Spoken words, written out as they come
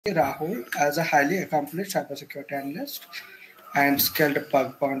Rahul as a highly accomplished cybersecurity analyst and skilled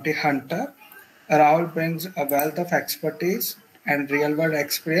bug bounty hunter. Rahul brings a wealth of expertise and real-world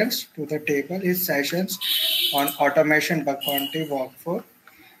experience to the table. His sessions on automation bug bounty workflow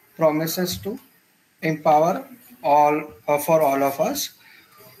promises to empower all of us.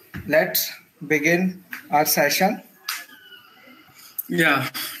 Let's begin our session. Yeah.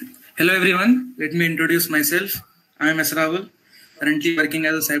 Hello, everyone. Let me introduce myself. I am S. Rahul, currently working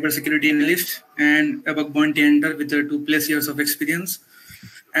as a cybersecurity analyst and a bug bounty hunter with 2+ years of experience.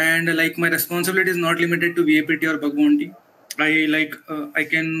 And my responsibility is not limited to VAPT or bug bounty. I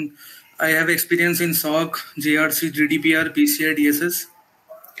have experience in SOC, JRC, GDPR, PCI, DSS,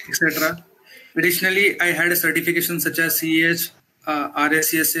 etc. Additionally, I had a certification such as CEH,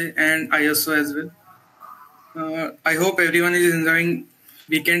 RSCSA, and ISO as well. I hope everyone is enjoying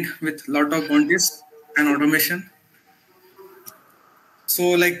weekend with lot of bounties and automation.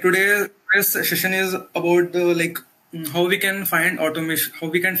 So today's session is about how we can find automation, how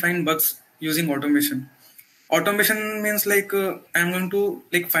we can find bugs using automation. Automation means I'm going to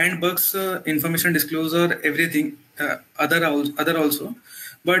find bugs, information disclosure, everything, other also,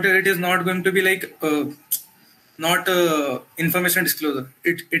 but it is not going to be not information disclosure.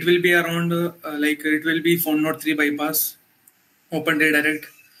 It will be around it will be phone node 3 bypass, open redirect,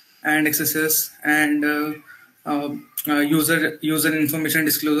 and XSS, and user information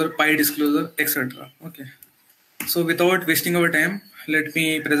disclosure, PI disclosure, etc. Okay. So without wasting our time, let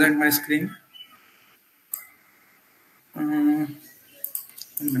me present my screen. 1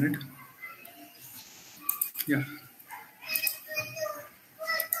 minute. Yeah.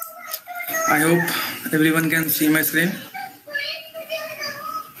 I hope everyone can see my screen.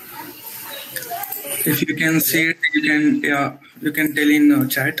 If you can see it, you can tell in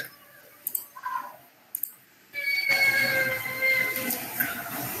chat.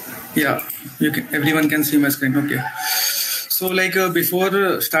 Yeah, everyone can see my screen. Okay. So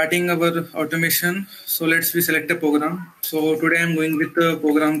before starting our automation, so we select a program. So today I'm going with a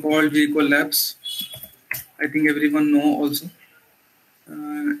program called G Labs. I think everyone know also.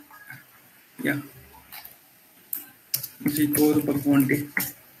 Yeah. G Bug Bounty.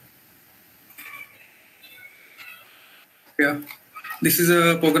 Yeah. This is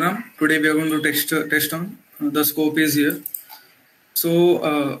a program. Today we are going to test on. The scope is here.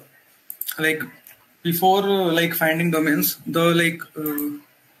 So before finding domains, the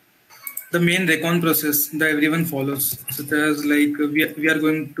main recon process that everyone follows, such as we are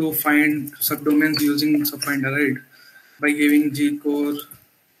going to find subdomains using subfinder, right? By giving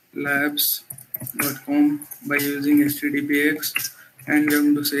gcorelabs.com by using httpx, and we are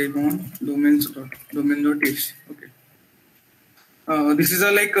going to save on domain.txt. Okay. This is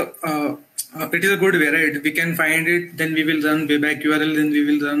it is a good way, right? We can find it, then we will run waybackurls, then we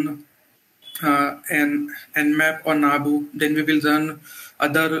will run nmap or nabu, then we will run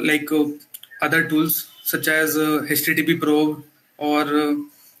other other tools such as http probe or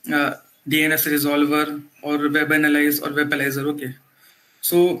DNS resolver or web analyze or webalizer. Okay.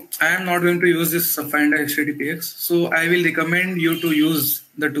 So I am not going to use this subfinder httpx. So I will recommend you to use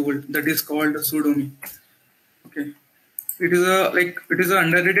the tool that is called sudomy. Okay. It is a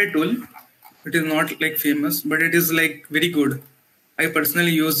underrated tool. It is not famous, but it is very good. I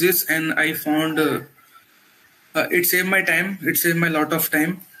personally use this, and I found it saved my time. It saved my lot of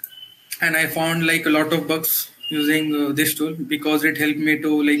time, and I found a lot of bugs using this tool because it helped me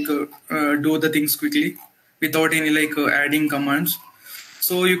to do the things quickly without any adding commands.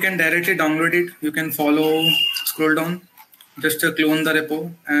 So you can directly download it. You can scroll down, just clone the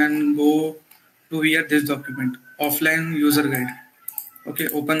repo and go to here this document, offline user guide. Okay,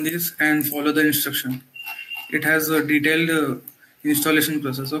 open this and follow the instruction. It has a detailed installation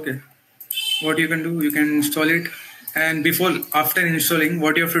process. Okay, what you can do, you can install it, and after installing,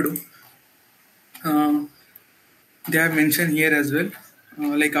 what you have to do, they have mentioned here as well.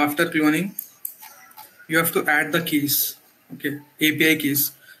 After cloning, you have to add the keys. Okay, API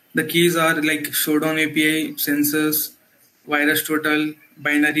keys. The keys are showdown API, sensors, virus total,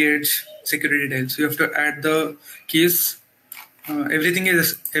 binary edge, security details. You have to add the keys. Everything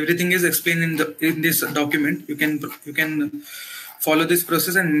is explained in this document. You can follow this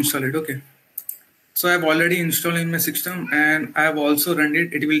process and install it. Okay. So I have already installed in my system, and I have also run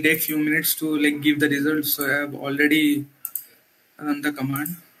it. It will take few minutes to give the results. So I have already run the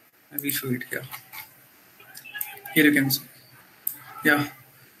command. I will show it here. Here you can see. Yeah.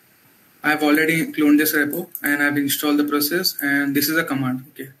 I have already cloned this repo and I have installed the process, and this is a command.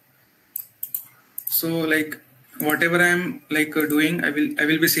 Okay. So whatever I am doing, I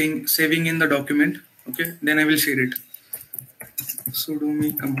will be saving in the document. Okay. Then I will share it.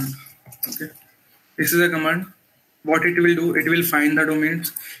 sudomy command. Okay, this is a command. What it will do, it will find the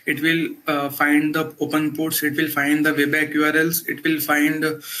domains, it will find the open ports, it will find the wayback URLs, it will find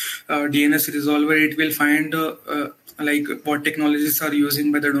DNS resolver, it will find like what technologies are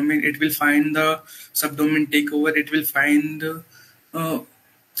using by the domain, it will find the subdomain takeover, it will find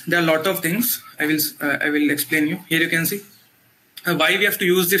there are a lot of things. I will explain you. Here you can see why we have to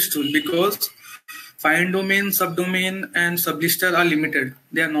use this tool, because find domain, subdomain, and sublister are limited.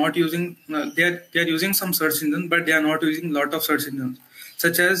 They are not using. They are using some search engine, but they are not using lot of search engines.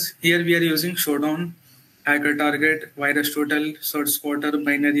 Such as here we are using Showdown, Hacker Target, Virus Total, Search Spotter,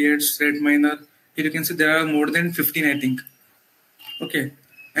 Binary Edge, Threat Miner. Here you can see there are more than 15, I think. Okay,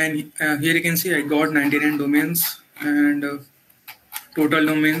 and here you can see I got 99 domains and total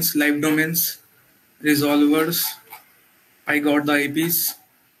domains, live domains, resolvers. I got the IPs.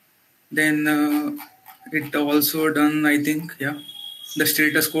 Then it also done, I think, yeah, the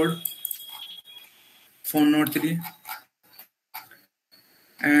status code, phone node 3,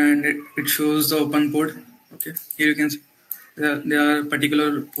 and it shows the open port. Okay, here you can see there are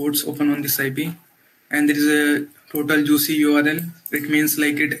particular ports open on this IP, and there is a total juicy URL. It means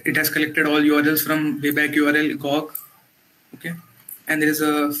like it has collected all URLs from wayback URL GOG. Okay, and there is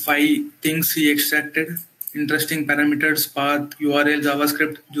a 5 things he extracted: interesting parameters, path, URL,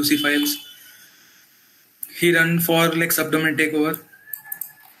 JavaScript, juicy files. He run for like subdomain takeover.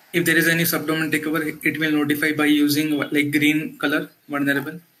 If there is any subdomain takeover, it will notify by using like green color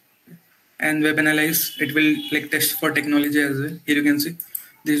vulnerable. And web analyze, it will like test for technology as well. Here you can see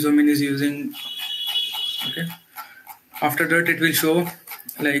this domain is using. Okay. After that, it will show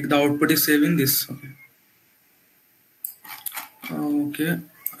like the output is saving this. Okay. Okay.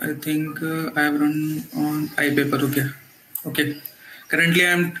 I think I have run on iPaper. Okay. Okay. Currently, I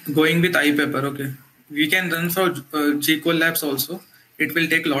am going with iPaper. Okay. We can run for GQual Labs also. It will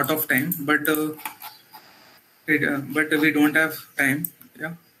take a lot of time, but we don't have time.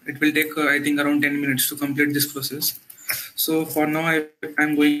 Yeah, it will take I think around 10 minutes to complete this process. So for now,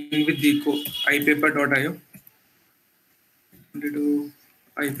 I'm going with the ipaper.io. Do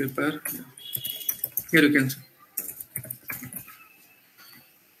iPaper. Here you can see.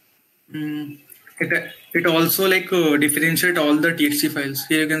 It also like differentiate all the TXT files.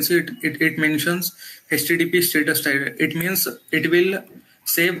 Here you can see it mentions HTTP status type. It means it will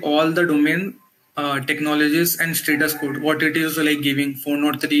save all the domain technologies and status code, what it is like giving, phone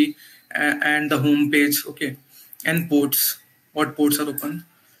node 3 and the home page. Okay, and ports, what ports are open,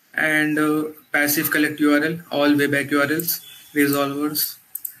 and passive collect URL, all wayback URLs, resolvers,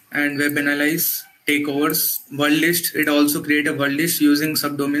 and web analyze, takeovers, world list. It also create a world list using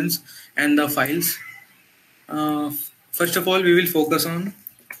subdomains and the files. First of all, we will focus on.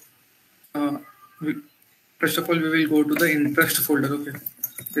 First of all, we will go to the interest folder. Okay,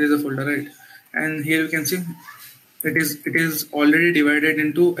 there is a folder, right? And here you can see it is already divided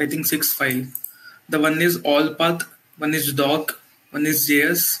into I think 6 files. The one is all path, one is doc, one is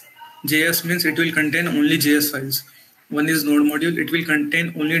JS. JS means it will contain only JS files. One is node module, it will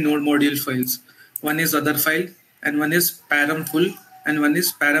contain only node module files. One is other file, and one is param full, and one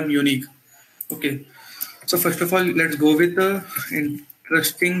is param unique. Okay, so first of all, let's go with the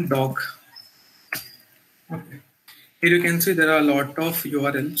interesting doc. Okay, here you can see there are a lot of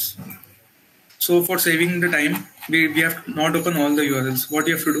URLs. So for saving the time, we have to not open all the URLs. What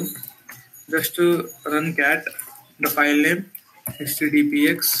you have to do, just run cat, the file name,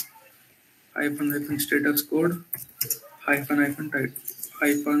 httpx hyphen status code hyphen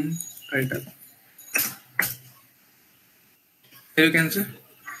title. Here you can see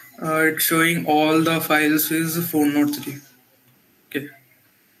it's showing all the files is phone node 3. Okay,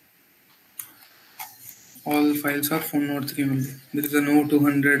 all files are phone node 3 only. There is a no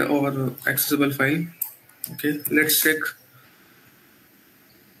 200 or accessible file. Okay, let's check.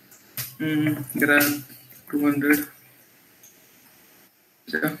 There are 200.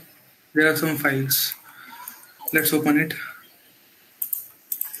 Yeah, there are some files. Let's open it.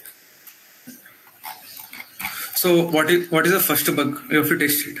 So what is the first bug? You have to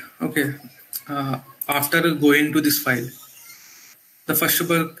test it. Okay. After going to this file, the first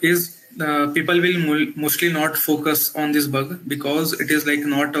bug is people will mostly not focus on this bug because it is like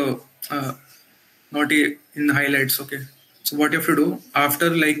not in highlights. Okay. So what you have to do after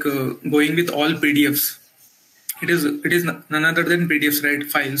like going with all PDFs, it is none other than PDFs, right?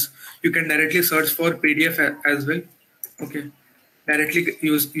 Files. You can directly search for PDF as well. Okay. Directly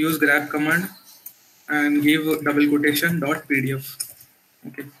use grab command and give double quotation .pdf.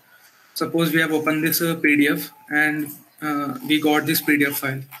 Okay. Suppose we have opened this PDF and we got this PDF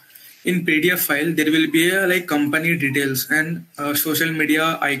file. in PDF file, there will be a like company details and social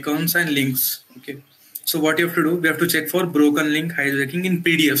media icons and links. Okay. So what you have to do, we have to check for broken link hijacking in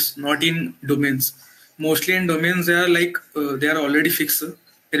PDFs, not in domains. Mostly in domains, they are like they are already fixed.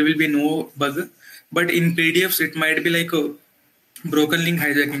 There will be no bug, but in PDFs, it might be like a broken link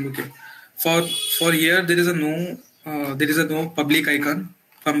hijacking. Okay. For here, there is a no public icon,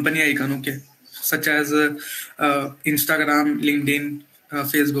 company icon. Okay, such as Instagram, LinkedIn,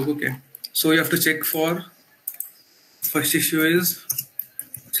 Facebook. Okay, so you have to check for first issue is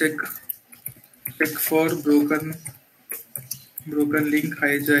check for broken link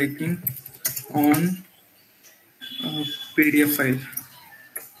hijacking on uh, PDF file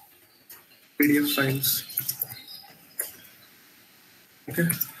PDF files. Okay,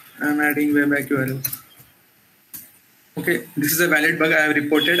 I'm adding wayback URL. Okay, this is a valid bug I have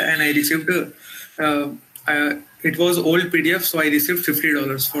reported, and I received. It was old PDF, so I received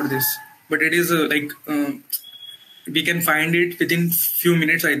 $50 for this. But it is we can find it within few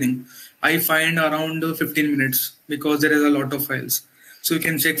minutes. I think I find around 15 minutes because there is a lot of files. So you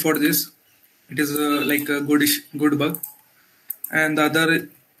can check for this. It is like a good bug. And the other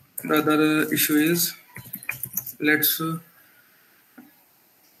issue is let's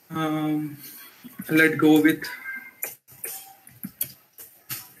let go with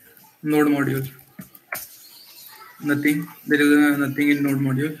node module. Nothing. There is nothing in node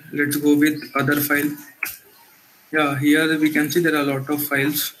module. Let's go with other file. Yeah, here we can see there are a lot of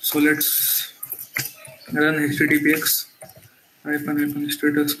files. So let's run httpx hyphen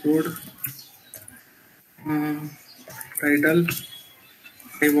status code title.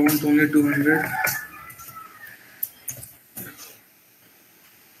 I want only 200.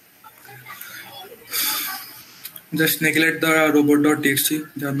 Just neglect the robot.txt.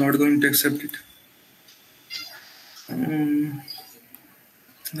 They are not going to accept it.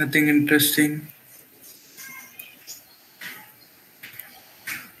 Nothing interesting.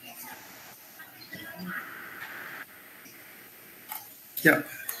 Yeah,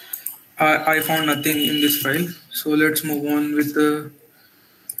 I found nothing in this file. So let's move on with the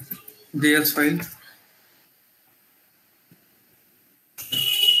JS file.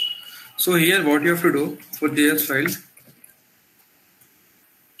 So here what you have to do for JS file,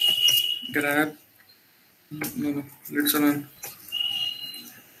 grab, no, let's run.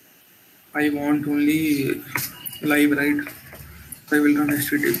 I want only live, right? So I will run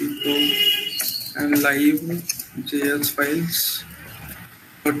http pro and live JS files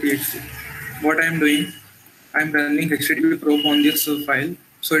 .txt. What I am doing, I am running http probe on this file,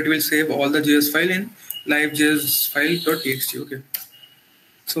 so it will save all the JS file in live JS file.txt. Okay.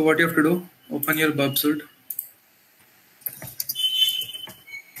 So what you have to do, open your bub suite.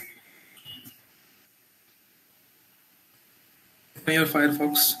 Open your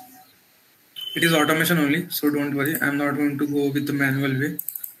Firefox. It is automation only, so don't worry. I'm not going to go with the manual way.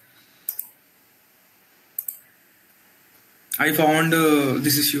 I found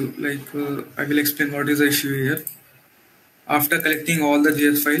this issue. I will explain what is the issue here. After collecting all the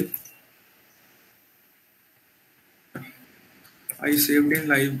JS file, I saved in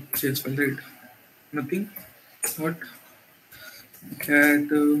live JS file, right? Nothing. What?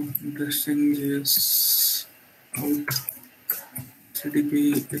 Cat interesting JS out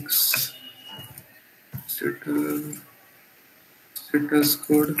httpx status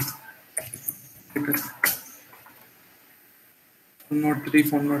code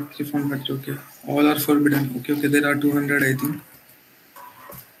format. Okay, all are forbidden. Okay, there are 200, I think.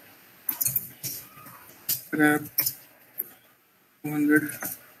 Grab 200.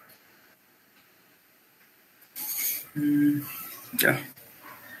 Yeah.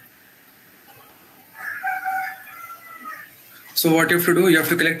 So what you have to do, you have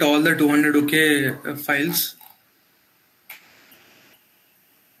to collect all the 200 OK files.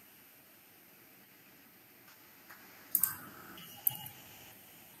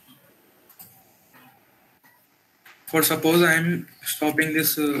 For suppose I am stopping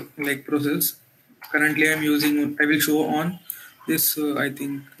this process. Currently I am using, I will show on this, I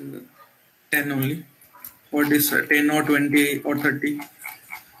think 10 only. For this 10 or 20 or 30.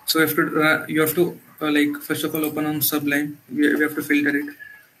 So you have to first of all open on Sublime. We have to filter it.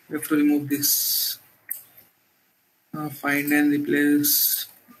 We have to remove this. Find and replace.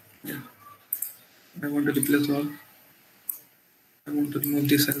 Yeah, I want to replace all. I want to remove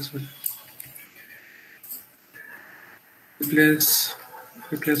this as well. Replace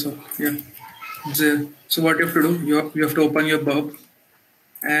all. Yeah. There. So what you have to do? You have to open your bub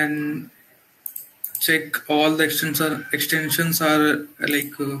and check all the extensions are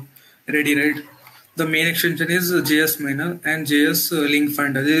ready, right? the main extension is JS miner and JS link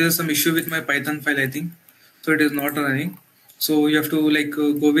finder. There is some issue with my Python file, I think, so it is not running. So you have to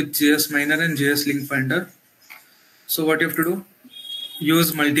go with JS miner and JS link finder. So what you have to do,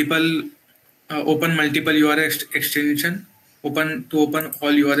 use multiple open multiple URL extension, open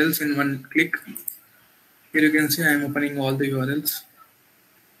all URLs in one click. Here you can see I am opening all the URLs,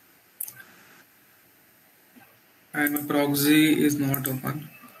 and my proxy is not open.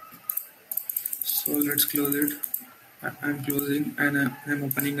 So let's close it. I'm closing and I'm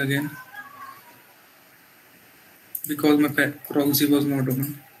opening again because my proxy was not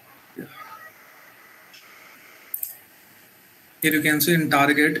open. Yeah. Here you can see in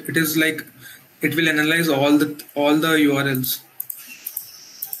target, it is like it will analyze all the URLs.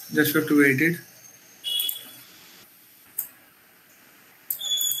 Just have to wait it.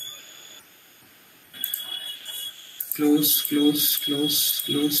 Close, close, close,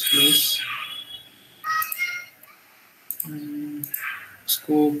 close, close.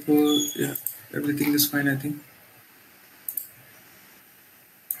 Scope, yeah, everything is fine, I think.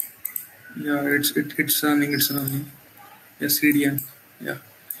 Yeah, it's running, it's running. Yes, CDN. Yeah.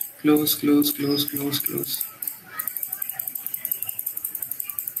 Close, close, close, close, close.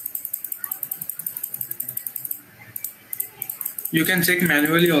 You can check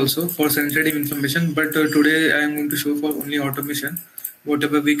manually also for sensitive information, but today I am going to show for only automation,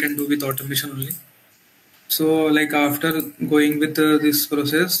 whatever we can do with automation only. So like after going with this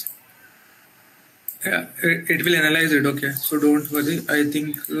process, yeah, it will analyze it. Okay, so don't worry. I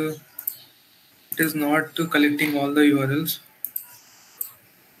think it is not collecting all the URLs.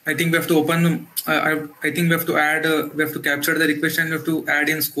 I think we have to open. I think we have to add. We have to capture the request and we have to add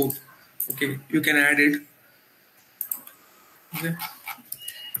in scope. Okay, you can add it. Okay.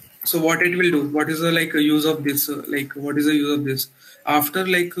 So what it will do? What is the use of this? What is the use of this? After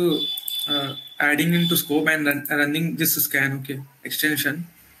adding into scope and running this scan. Okay, extension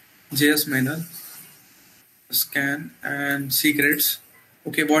JS miner scan and secrets.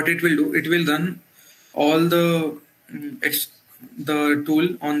 Okay, what it will do? It will run all the the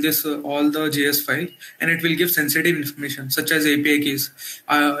tool on this all the JS file, and it will give sensitive information such as API keys.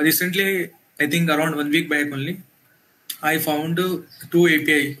 Recently, I think around 1 week back only, I found two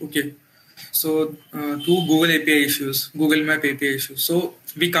API. Okay, so two Google API issues, Google Map API issues. So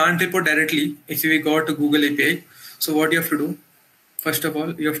we can't report directly if we got a Google API. So what you have to do? First of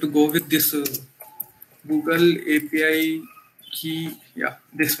all, you have to go with this Google API key. Yeah,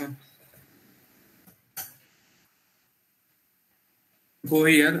 this one. Go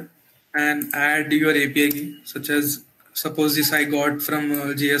here and add your API key, such as suppose this I got from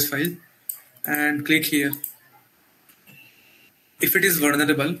JS file, and click here. If it is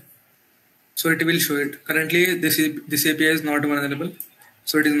vulnerable, so it will show it. Currently, this API is not vulnerable,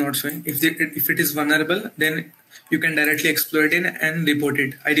 so it is not showing. If it is vulnerable, then you can directly exploit it and report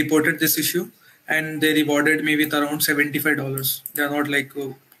it. I reported this issue, and they rewarded me with around $75. They are not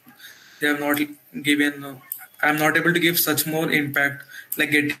they have not given. I'm not able to give such more impact,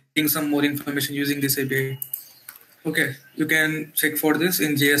 like getting some more information using this API. Okay, you can check for this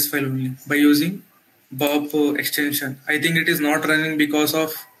in JS file only by using burp extension. I think it is not running because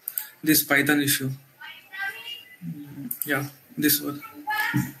of this Python issue. Yeah, this one.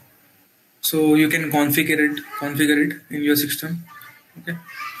 So you can configure it in your system. Okay.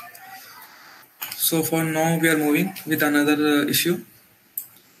 So for now we are moving with another issue.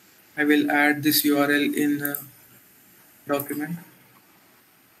 I will add this URL in document.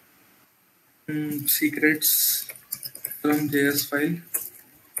 Secrets from JS file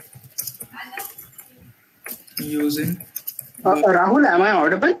using. Rahul, am I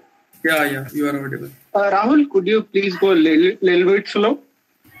audible? Yeah, you are audible. Rahul, could you please go a little bit slow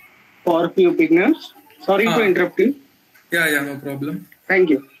for a few beginners? Sorry to interrupt you. Yeah, no problem. Thank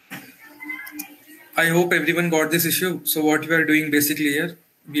you. I hope everyone got this issue. So what we are doing basically here,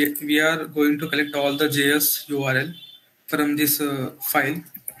 we are going to collect all the JS URL from this file.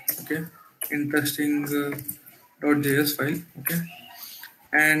 Okay, interesting .js file. Okay,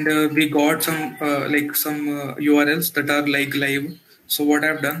 and we got some URLs that are live. So what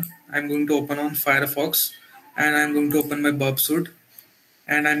I've done, I'm going to open on Firefox, and I'm going to open my burp suite,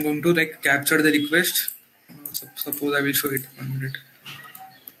 and I'm going to capture the request. Suppose I will show it 1 minute.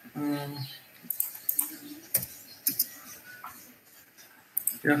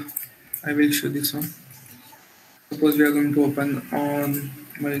 Yeah, I will show this one. Suppose we are going to open on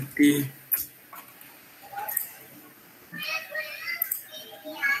multi.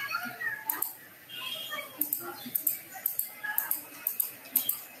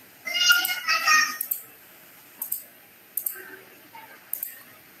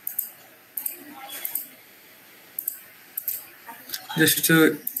 just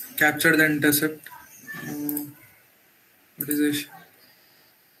capture the intercept. What is this?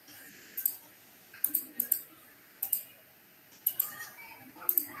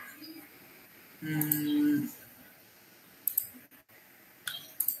 Mm,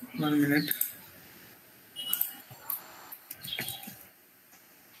 1 minute.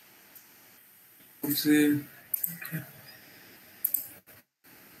 Let's see. Okay.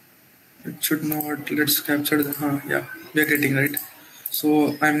 It should not. Let's capture the. Yeah, we are getting right.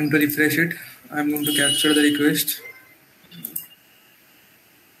 So I'm going to refresh it. I'm going to capture the request.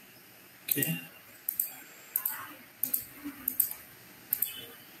 Okay.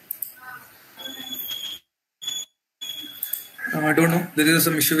 I don't know. There is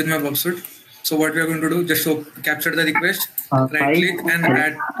some issue with my website. So what we are going to do? Just capture the request. Right Five. click and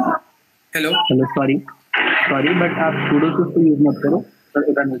add. Hello. Hello sorry sorry but आप sudo से use मत करो sir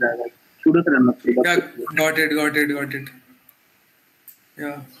run हो जाएगा sudo से run मत करो Yeah. Got it.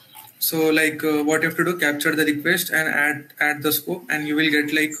 Yeah. So like what you have to do, capture the request and add the scope, and you will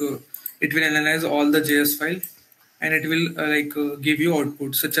get like it will analyze all the JS file, and it will give you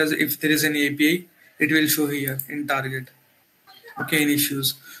output such as if there is an API, it will show here in target. Okay, any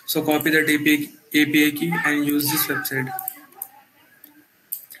issues. So copy that API key and use this website.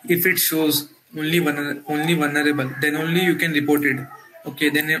 If it shows only vulnerable, then only you can report it. Okay,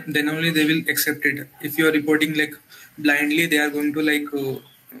 then only they will accept it. If you are reporting like blindly, they are going to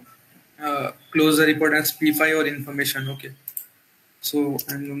close the report as P5 or information. Okay, so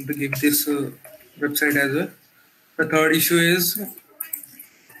I'm going to give this website as well. The third issue is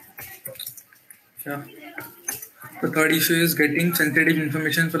yeah. The third issue is getting sensitive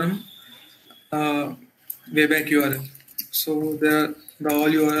information from wayback URL. So the all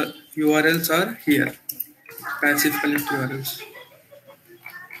URLs are here. Passive collect URLs.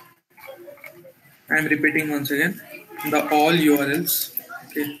 I'm repeating once again. The all URLs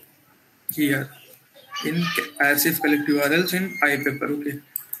okay here in passive collect URLs in iPaper. Okay.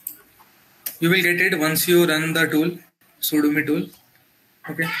 You will get it once you run the tool, sudomy tool.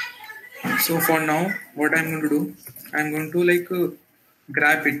 Okay. So for now, what I'm going to do, I'm going to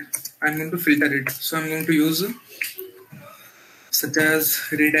grab it. I'm going to filter it. So I'm going to use such as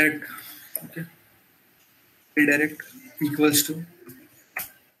redirect. Okay. Redirect equals to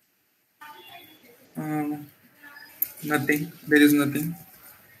uh, nothing. There is nothing.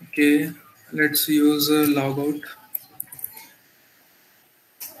 Okay. Let's use logout.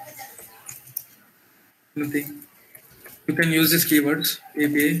 Nothing. You can use these keywords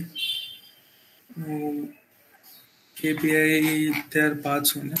API. API there are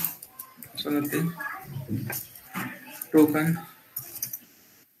paths only. So nothing. Token.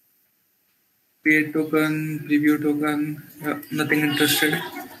 Create token. Preview token. Nothing interested.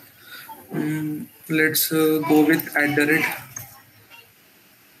 Let's go with @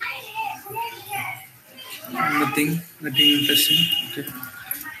 nothing interesting. Okay.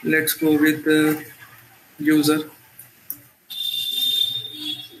 Let's go with user.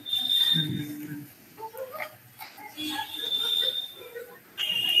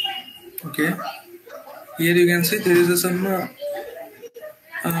 Okay. Here you can see there is some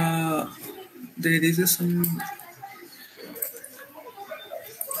there is some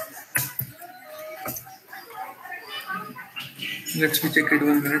let's we check it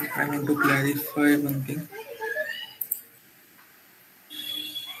 1 minute. I want to clarify one thing.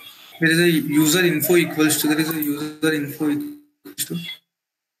 There is a user info equals to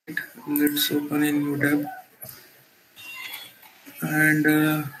let's open a new tab, and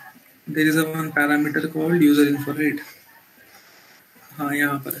there is a one parameter called user info, right?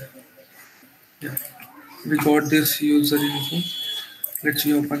 यहाँ पर है. Yeah, we got this user info. Let's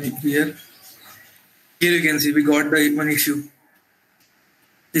open it here. Here you can see we got the one issue.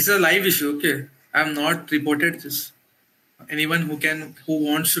 This is a live issue. Okay, I have not reported this. Anyone who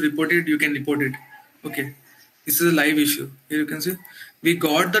wants to report it, you can report it. Okay, this is a live issue. Here you can see we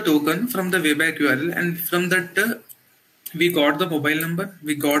got the token from the wayback URL, and from that we got the mobile number,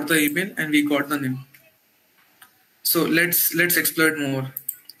 we got the email, and we got the name. So let's explore it more.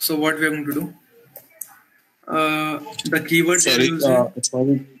 So what we are going to do? The keyword. Sorry.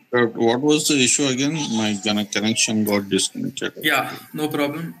 What was the issue again? My connection got disconnected. Yeah, no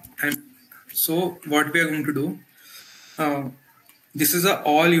problem. So what we are going to do? This is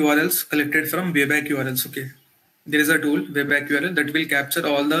all URLs collected from wayback URLs. Okay, there is a tool wayback URL that will capture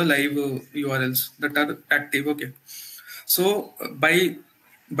all the live URLs that are active. Okay, so by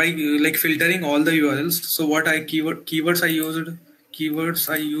filtering all the URLs. So what keywords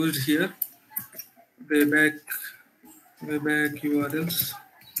I used here wayback URLs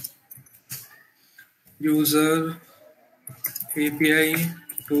user API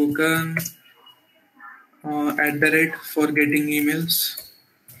token @ for getting emails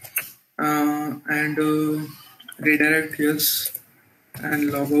and redirect, yes, and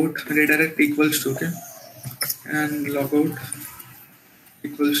logout. Redirect equals to, okay, and logout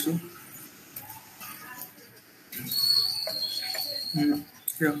equals to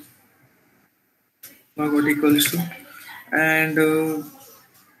yeah, logout equals to, and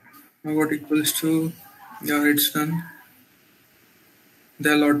logout equals to, yeah, it's done.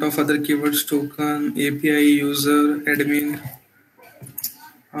 There are a lot of other keywords: token, API, user, admin,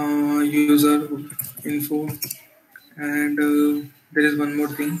 user info, and there is one more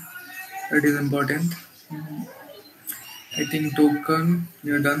thing that is important. I think token,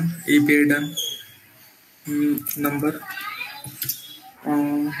 you're done, API done, number.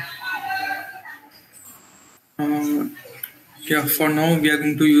 Uh, uh, yeah, for now we are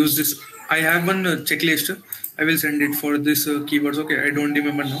going to use this. I have one checklist. I will send it for this keywords. Okay, I don't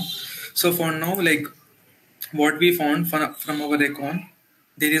remember now. So for now, like what we found from our recon,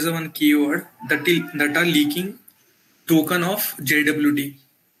 there is a one keyword that are leaking token of JWT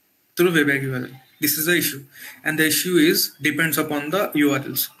through waybackurl. This is the issue, and the issue is depends upon the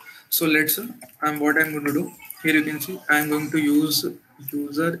URLs. So let's what I'm going to do here. You can see I'm going to use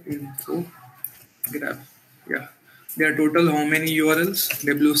user info graph. Yeah, there are total how many URLs?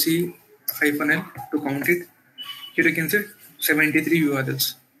 WC -L to count it. Here you can see 73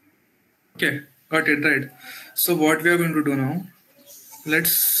 URLs. Okay, got it right. So what we are going to do now?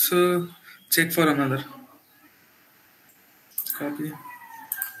 Let's check for another. Copy.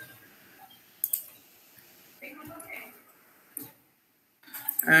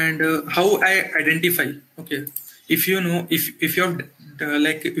 And how I identify? Okay, if you know, if you have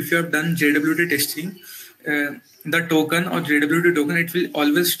if you have done JWT testing, the token or JWT token, it will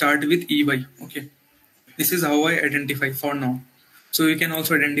always start with EY. Okay, this is how I identify for now. So you can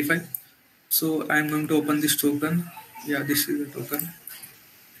also identify. So I'm going to open this token. Yeah, this is the token,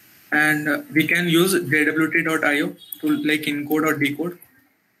 and we can use jwt.io to like encode or decode.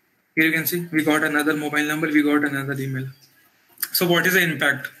 Here you can see we got another mobile number, we got another email. So what is the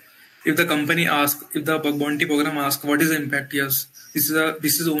impact? If the company asks, if the bug bounty program asks, what is the impact? Yes,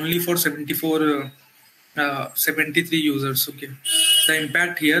 this is only for 73 users. Okay, the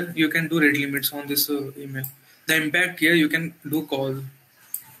impact here, you can do rate limits on this email. The impact here, you can do call.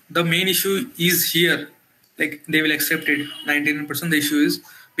 The main issue is here, like they will accept it. 99% the issue is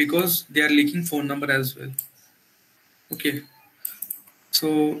because they are leaking phone number as well. Okay,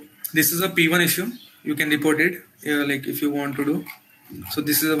 so this is a P1 issue. You can report it, like if you want to do. So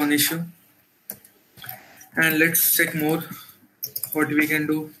this is a one issue, and let's check more what we can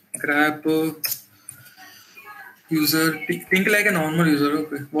do. Grab user, think like a normal user.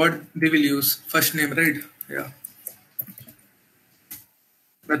 Okay, what they will use? First name, right? Yeah,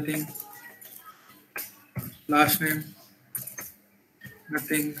 nothing. Last name,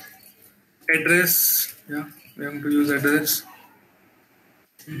 nothing. Address, yeah, we are going to use address.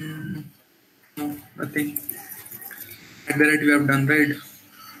 No, nothing. At the rate we have done, right?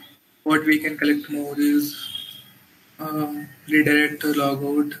 What we can collect more is redirect,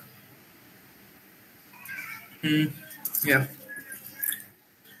 logout. Yeah,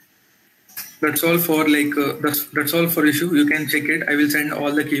 that's all for like that's all for issue. You can check it. I will send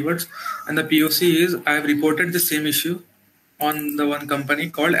all the keywords, and the POC is I have reported the same issue on the one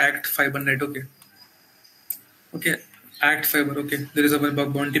company called Act Fiber Net. Okay, Act Fiber. Okay, there is a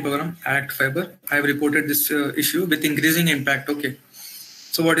bug bounty program Act Fiber. I have reported this issue with increasing impact. Okay,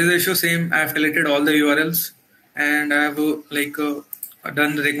 so what is the issue? Same. I have collected all the URLs, and I have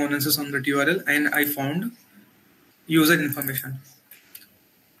done the reconnaissance on that URL, and I found user information.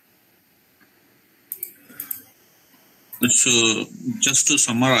 So just to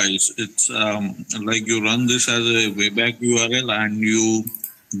summarize, it's like you run this as a wayback URL and you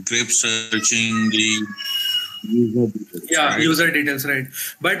grep searching the user details. Yeah, right? user details, right?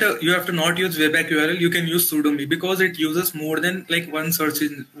 But you have to not use wayback URL. You can use sudomy because it uses more than like one search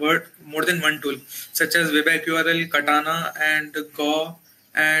word, more than one tool, such as wayback URL, Katana, and Go,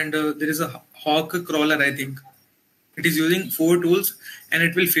 and there is a Hawk crawler. I think it is using 4 tools, and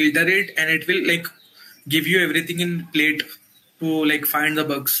it will filter it, and it will like give you everything in plate to like find the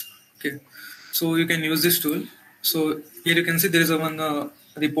bugs. Okay, so you can use this tool. So here you can see there is a one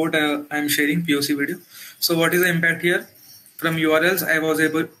report I am sharing POC video. So what is the impact here? From URLs, I was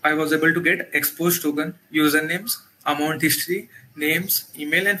able to get exposed token, usernames, amount history, names,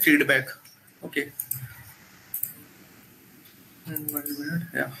 email, and feedback. Okay. 1 minute.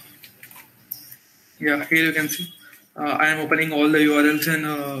 Yeah. Here you can see I am opening all the URLs in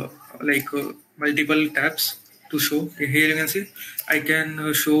multiple tabs. to show. Here you can see I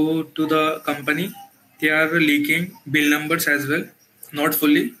can show to the company. They are leaking bill numbers as well, not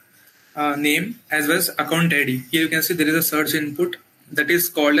fully. Name as well as account ID. Here you can see there is a search input that is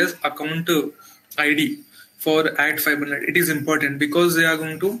called as account ID for Act 500. It is important because they are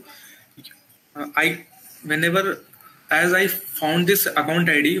going to I whenever as I found this account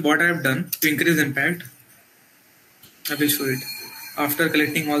ID, what I have done to increase impact, I will show it. After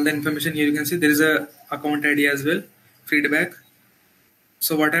collecting all the information, here you can see there is a account ID as well, feedback.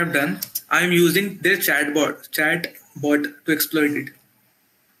 So what I have done, I am using their chat bot to exploit it.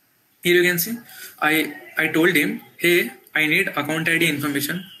 Here you can see I told him, hey, I need account ID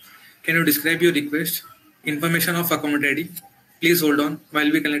information. Can you describe your request? Information of account ID. Please hold on while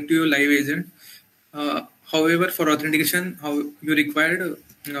we connect to your live agent. However, for authentication, how you required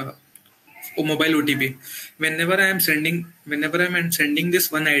mobile OTP. Whenever I am sending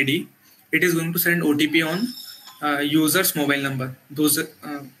this one ID, it is going to send OTP on user's mobile number. Those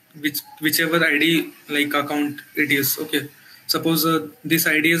whichever ID like account it is. Okay. Suppose this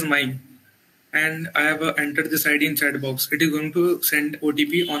ID is mine, and I have entered this ID in chat box. It is going to send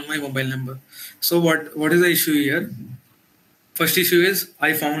OTP on my mobile number. So what is the issue here? First issue is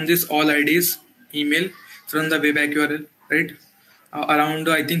I found this all IDs email from the wayback URL, right? Around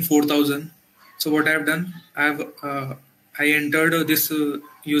I think 4,000. So what I have done, I entered this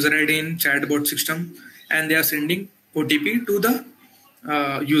user ID in chatbot system, and they are sending OTP to the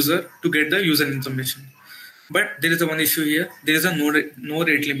user to get the user information. But there is a one issue here. There is a no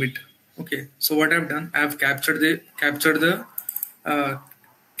rate limit. Okay. So what I've done, I've captured the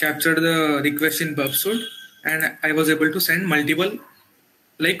request in Pubsud, and I was able to send multiple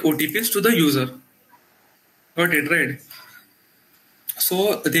like OTPs to the user. Got it, right?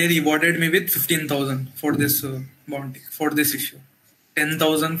 So they rewarded me with 15,000 for this bounty, for this issue.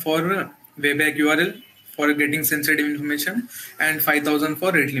 10,000 for wayback URL for getting sensitive information, and 5,000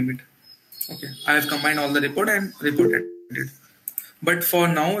 for rate limit. Okay, I have combined all the report and reported it. But for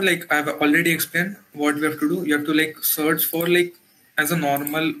now, like I have already explained what we have to do. You have to like search for like as a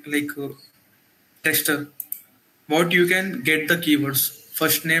normal like tester. What you can get the keywords: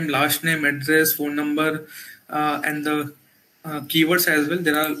 first name, last name, address, phone number, and the keywords as well.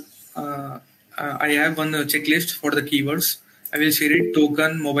 There are I have one checklist for the keywords. I will share it: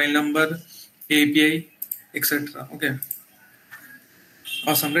 token, mobile number, API, etc. Okay,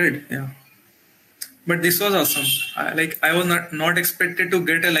 awesome, right? Yeah. But this was awesome. I was not expected to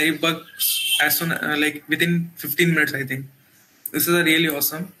get a live bug as soon like within 15 minutes. I think this is a really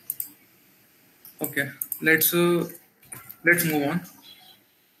awesome. Okay, let's move on.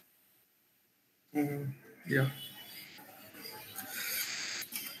 Yeah.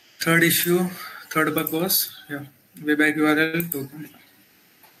 Third bug was wayback URL token.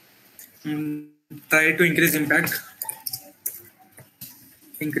 Try to increase impact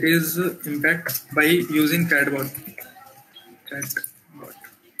by using chatbot.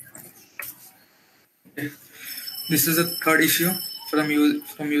 Okay. This is a third issue from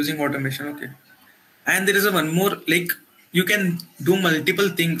using automation. Okay, and there is a one more, like you can do multiple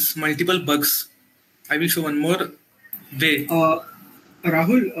things, multiple bugs. I will show one more way.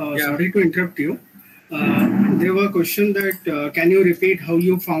 Rahul, sorry to interrupt you. There was a question that can you repeat how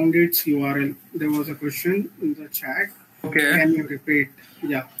you found its URL? There was a question in the chat. Okay. Can you repeat?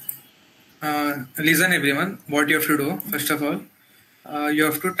 Yeah. Listen, everyone. What you have to do, first of all, you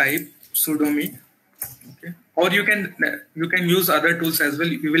have to type sudomy. Okay. Or you can use other tools as well.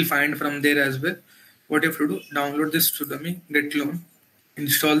 You will find from there as well. What you have to do, download this sudomy, get clone,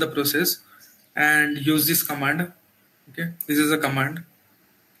 install the process, and use this command. Okay. This is a command.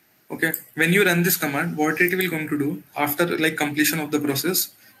 Okay. When you run this command, what it will going to do after like completion of the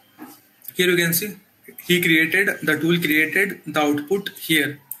process, here you can see the tool created the output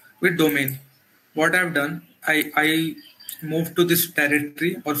here with domain. What I've done, I moved to this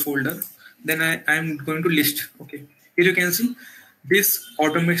directory or folder. Then I am going to list. Okay. Here you can see this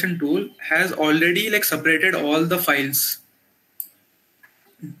automation tool has already like separated all the files.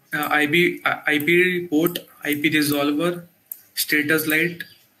 IP port, IP resolver, status light,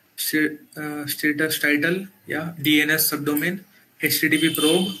 status title, DNS subdomain, HTTP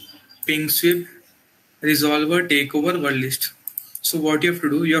probe, ping sweep, resolver, takeover, word list. So what you have to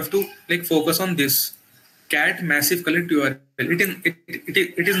do, you have to like focus on this cat massive collect URL.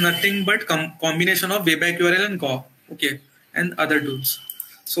 It is nothing but combination of wayback URL and Go, okay, and other tools.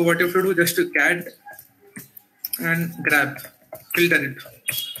 So what you have to do, just to cat and grab, filter it.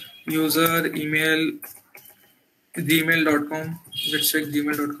 User, email, gmail.com. Let's check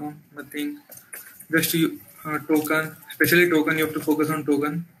gmail.com. Nothing. Just token, especially token. You have to focus on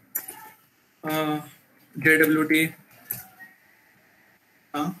token. JWT.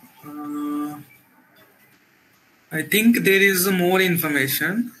 I think there is more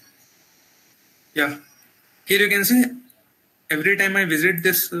information. Yeah, here you can see every time I visit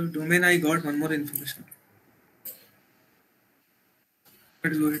this domain, I got one more information.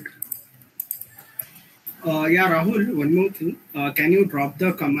 Let's go ahead. Yeah, Rahul, one more thing. Can you drop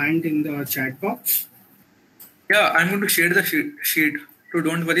the command in the chat box? Yeah, I'm going to share the sheet. So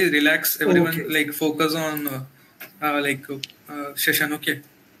don't worry, relax. Everyone, Okay. like focus on session. Okay.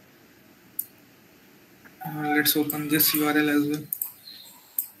 Let's open this URL as well.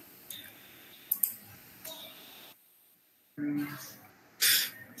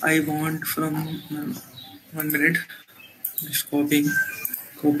 I want from 1 minute. Just copy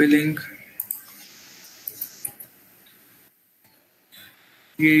link.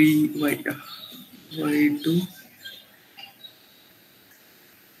 Y2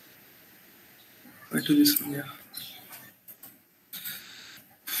 to this one, yeah.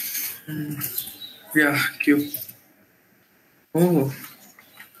 Yeah, Q. Oh.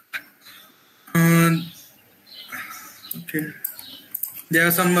 Okay. There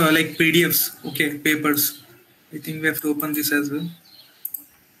are some like PDFs, okay, papers. I think we have to open this as well.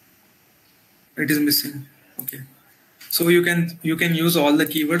 It is missing. Okay. So you can use all the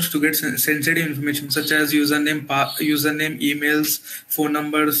keywords to get sensitive information such as username, emails, phone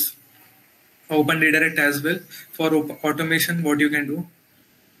numbers, open redirect as well. For automation, what you can do?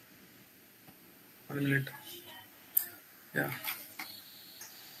 1 minute. Yeah.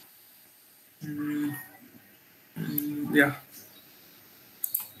 Yeah.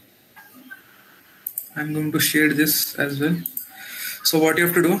 I'm going to share this as well. So what you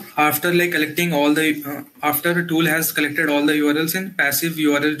have to do after like collecting all the after the tool has collected all the URLs in passive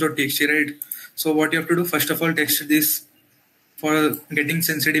urls.txt, right? So what you have to do, first of all, text this for getting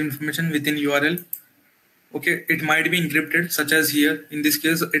sensitive information within URL. Okay, it might be encrypted, such as here in this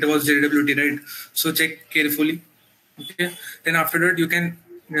case it was JWT, right? So check carefully. Okay, then after that you can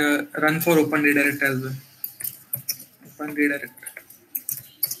run for open redirect as well. Open redirect.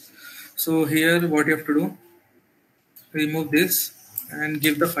 So here what you have to do, remove this and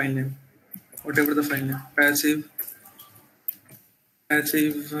give the file name, whatever the file name, passive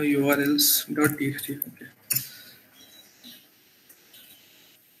urls.txt. Okay.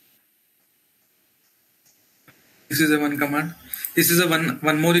 This is a one command. This is a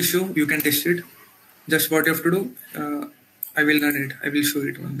one more issue. You can test it. Just what you have to do. I will run it. I will show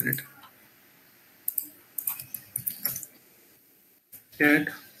it 1 minute. Cat.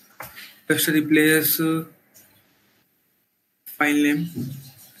 Just replace file name.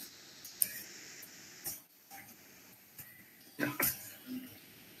 Yeah.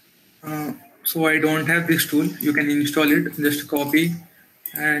 So I don't have this tool. You can install it. Just copy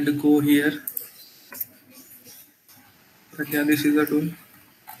and go here. But yeah, this is the tool.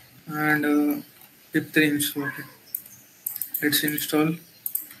 And pip3 install. Okay. Let's install.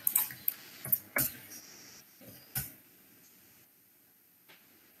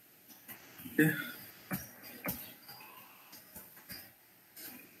 Okay.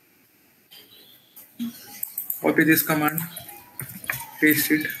 Copy this command,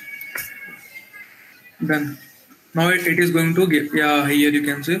 paste it, done. Now it is going to give, yeah, here you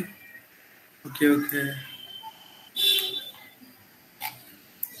can see.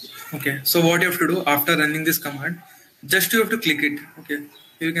 Okay. So what you have to do after running this command, just you have to click it. Okay,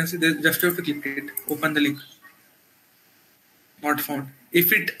 here you can see this, just you have to click it, open the link. Not found.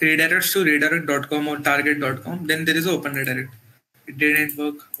 If it redirects to redirect.com or target.com, then there is an open redirect. It didn't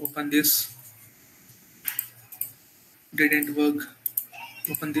work. Open this. Didn't work.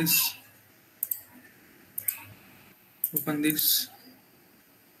 Open this. Open this.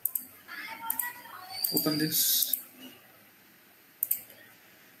 Open this.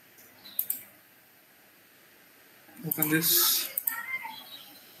 Open this.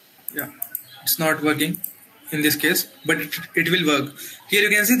 Yeah, it's not working in this case, but it will work. Here you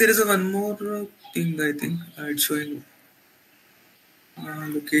can see there is a one more thing. I think it's showing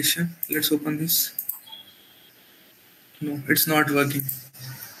location. Let's open this. No, it's not working.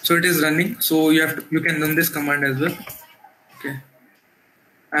 So it is running. So you can run this command as well. Okay,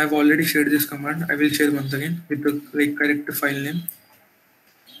 I have already shared this command. I will share once again with the correct file name.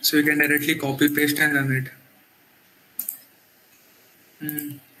 So you can directly copy paste and run it.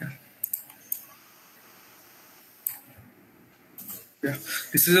 Yeah,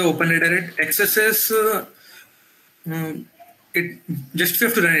 this is an open redirect. XSS, it just you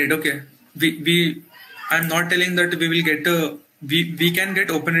have to run it. Okay, I'm not telling that we will get we can get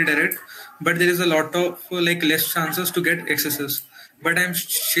open redirect, but there is a lot of like less chances to get XSS. but I'm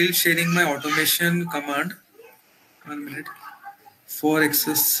still sharing my automation command. 1 minute. For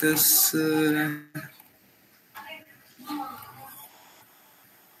accesses.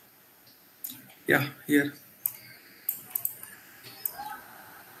 Yeah, here.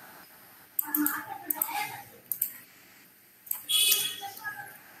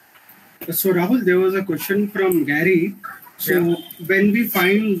 So Rahul, there was a question from Gary. So Yeah. when we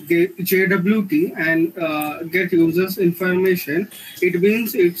find JWT and get users information, it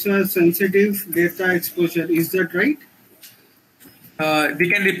means it's a sensitive data exposure. Is that right? We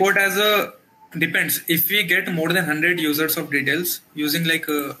can report as a depends. If we get more than 100 users of details using like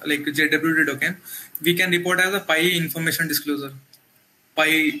JWT token, we can report as a PI information disclosure,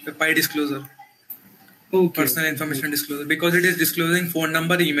 PI disclosure. Okay. Personal information disclosure, because it is disclosing phone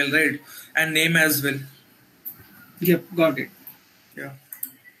number, email, right, and name as well. Yep, got it. Yeah.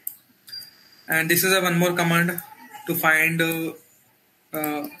 And this is a one more command to find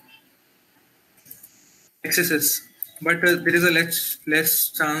accesses, but there is a less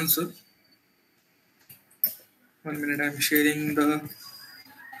chance. 1 minute, I'm sharing the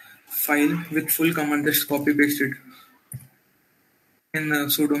file with full command. Just copy paste it in the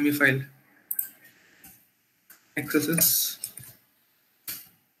sudomy file. Accesses.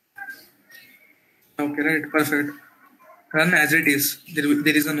 Okay, right, perfect. Run as it is.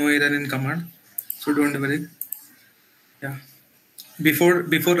 There is a no error in command, so don't worry. Yeah. Before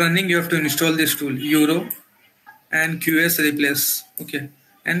running, you have to install this tool, Euro and QS replace. Okay,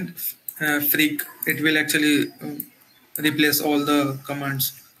 and freak. It will actually replace all the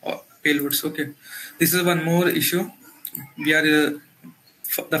commands or payloads. Okay, this is one more issue. We are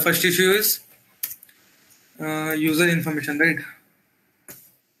the first issue is user information, right?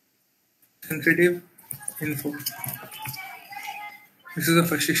 Sensitive info. This is the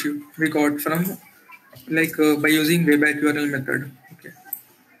first issue we got from by using waybackurl method. Okay,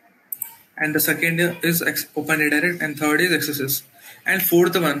 and the second is open redirect, and third is accesses, and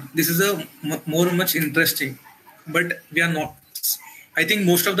fourth one. This is a much interesting, but we are not. I think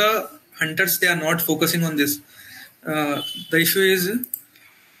most of the hunters, they are not focusing on this. The issue is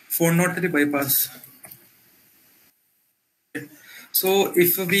 403 bypass. So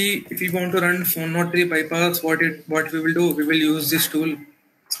if we want to run 403 bypass, what we will do? We will use this tool.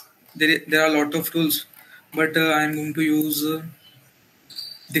 There are a lot of tools, but I am going to use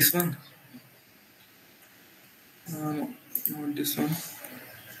this one. No, not this one.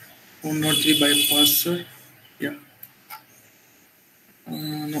 403 bypass. Yeah.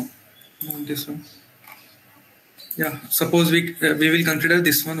 No, not this one. Yeah. Suppose we will consider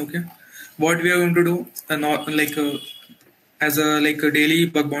this one. Okay. What we are going to do? As a daily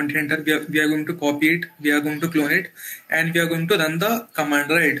bug bounty hunter, we are going to copy it, we are going to clone it, and we are going to run the command,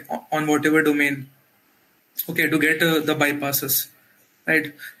 right, on whatever domain, okay, to get the bypasses,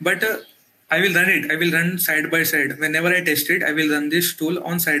 right. But I will run side by side. Whenever I test it, I will run this tool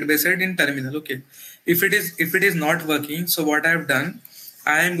on side by side in terminal. Okay, if it is not working, so what I have done,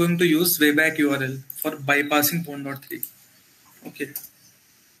 I am going to use waybackurl for bypassing port.3. Okay,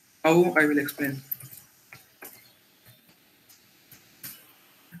 how I will explain.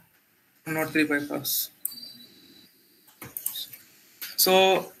 Not 3 bypass.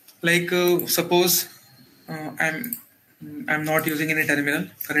 So suppose I'm not using any terminal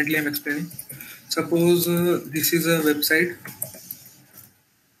currently. I'm explaining. Suppose this is a website.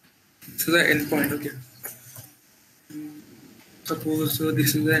 This is an endpoint. Okay. Suppose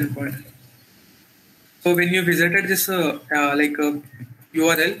this is the endpoint. So when you visited this URL,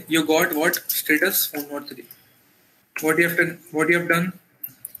 you got what status 403. What you have done?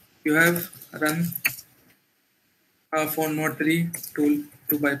 You have run a 403 tool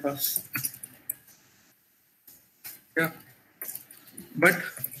to bypass. Yeah, but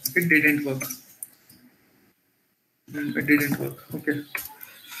it didn't work. It didn't work. Okay.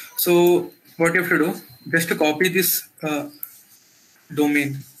 So what you have to do? Just to copy this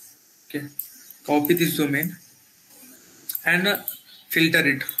domain. Okay. Copy this domain and filter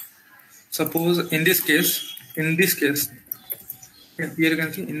it. Suppose in this case, here you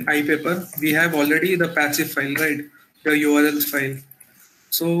can see in iPaper, we have already the passive file, right? The URLs file.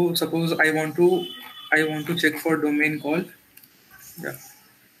 So suppose I want to check for domain called. Yeah.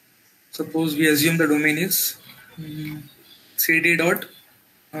 Suppose we assume the domain is cd dot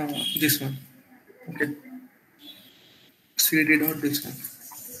this one. Okay. cd dot this one.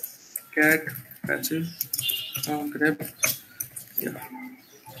 Cat passive grep. Yeah.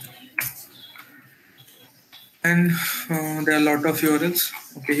 And there are a lot of URLs.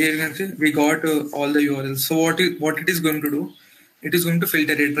 Okay, here you can see we got all the URLs. So what it is going to do? It is going to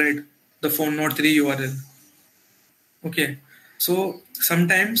filter it, right? The 403 URL. Okay. So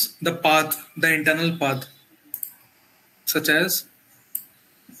sometimes the path, the internal path, such as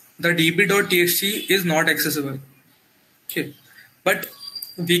the db.txt is not accessible. Okay, but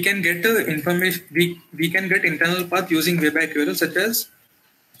we can get information. We can get internal path using waybackurls such as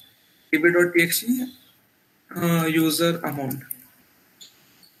db.txt user amount.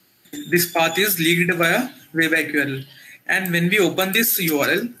 This path is leaked via waybackurl, and when we open this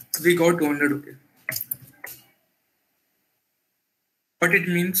URL, we got 200. Okay, what it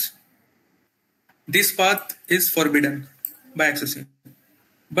means? This path is forbidden by accessing,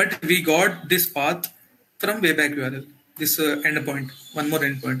 but we got this path from waybackurl. This endpoint, one more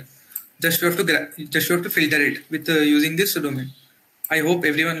endpoint. Just you have to filter it with using this domain. I hope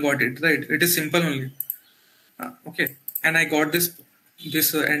everyone got it right. It is simple only. Okay, and I got this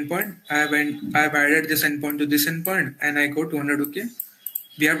endpoint. I have added this endpoint to this endpoint, and I got 200. Okay,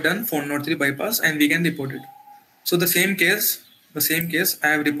 we have done 403 bypass, and we can report it. So the same case I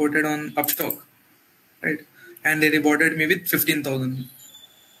have reported on Upstock, right? And they reported me with 15,000.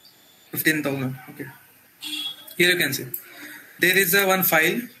 15,000. Okay. Here you can see there is a one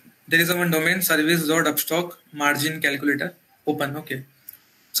file. There is a one domain service.upstock margin calculator open. Okay.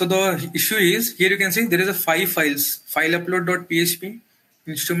 So the issue is here you can see there is a 5 files: file upload.php,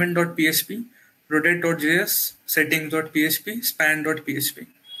 instrument.php, rotate.js, settings.php, span.php.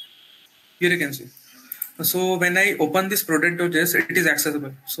 Here you can see. So when I open this rotate.js, it is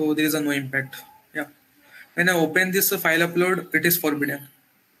accessible. So there is a no impact. Yeah. When I open this file upload, it is forbidden.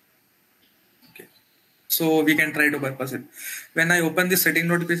 Okay. So we can try to bypass it. When I open this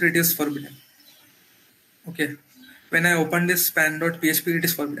setting.php, it is forbidden. Okay. When I open this span.php, it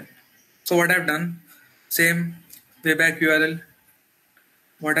is forbidden. So what I've done, same wayback URL.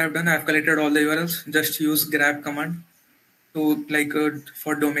 What I've done, I've collected all the URLs. Just use grab command to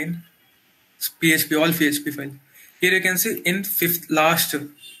for domain PHP, all PHP file. Here you can see in last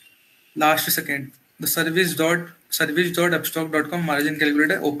second, the service.upstock.com margin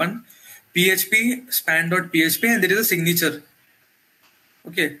calculator open PHP span.php, and there is a signature.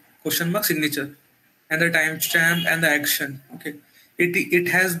 Okay, question mark signature, and the timestamp and the action. Okay, it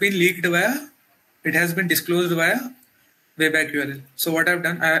has been leaked via, it has been disclosed via wayback URL. So what I've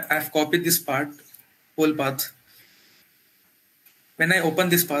done, I've copied this whole path. When I open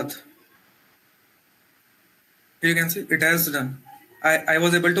this path, you can see it has done. I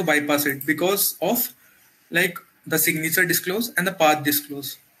was able to bypass it because of the signature disclose and the path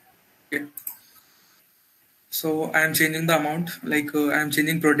disclose. Okay. So I am changing the amount, I am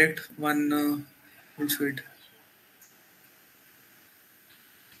changing product one. Which wait.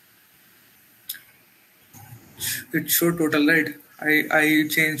 It show total, right? I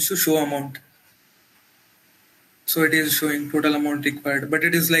changed to show amount. So it is showing total amount required, but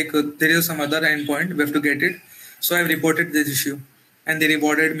it is there is some other endpoint, we have to get it. So I've reported this issue, and they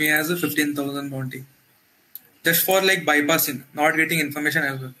rewarded me as a 15,000 bounty. Just for bypassing, not getting information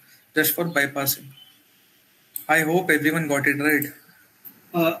as well. Just for bypassing. I hope everyone got it right.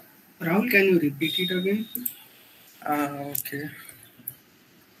 Rahul, can you repeat it again? Okay.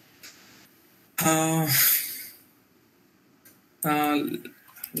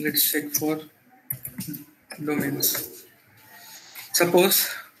 Let's check for domains. Suppose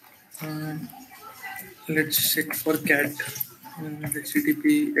let's check for cat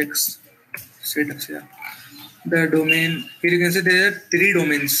httpx status. Yeah, the domain here you can see there are 3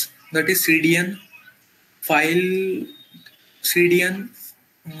 domains, that is CDN, file CDN.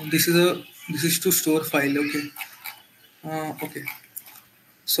 This is to store file. Okay. Okay.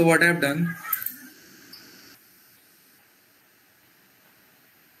 So what I have done,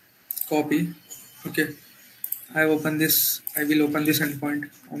 copy. Okay. I will open this endpoint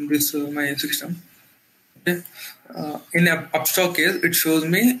on this my system. Okay. In Upstock case, it shows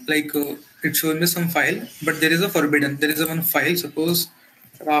me some file, but there is a forbidden. There is one file. Suppose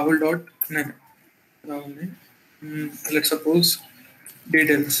Rahul. Let's suppose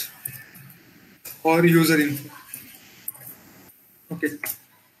details or user info. Okay.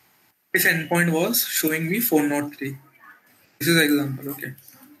 This endpoint was showing me 403. This is an example. Okay.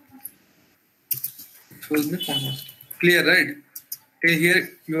 It shows me 403. Clear, right? Till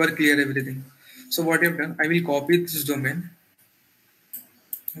here you are clear everything. So what you have done, I will copy this domain.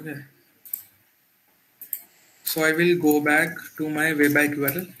 Okay. So I will go back to my wayback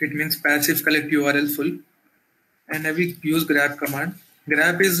URL. It means passive collect URL full, and I will use grab command.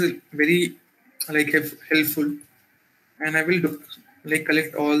 Grab is very helpful, and I will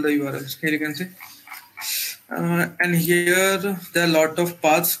collect all the URLs. Here you can see. And here there are a lot of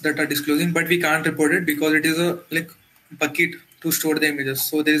paths that are disclosing, but we can't report it because it is a bucket to store the images,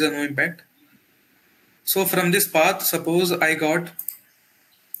 so there is a no impact. So from this path, suppose I got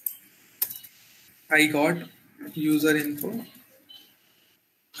user info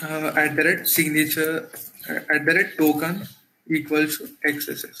at the rate signature at the rate token equals to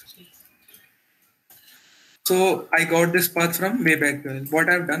XSS. So I got this path from wayback URL. What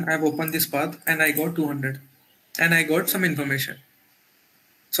I've done, I've opened this path and I got 200 and I got some information.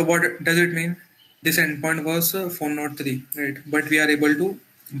 So what does it mean? This endpoint was 403, right? But we are able to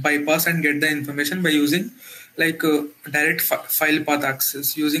bypass and get the information by using like direct file path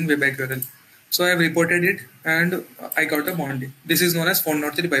access using wayback URL. So I have reported it and I got a bounty. This is known as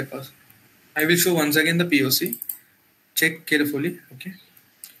 403 bypass. I will show once again the POC. Check carefully.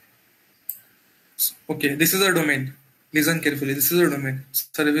 Okay, this is a domain. Listen carefully. This is a domain.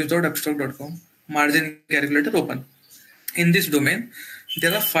 service.abstract.com. Margin calculator open. In this domain,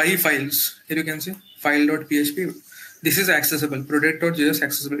 there are 5 files. Here you can see file.php. This is accessible. Product.js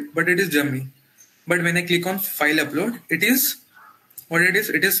accessible, but it is dummy. But when I click on file upload, it is what it is.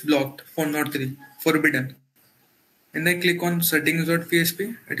 It is blocked. 403 forbidden. When I click on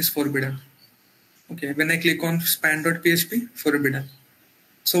settings.php, it is forbidden. Okay. When I click on span.php, forbidden.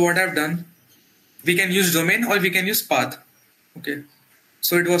 So what I've done, we can use domain or we can use path. Okay.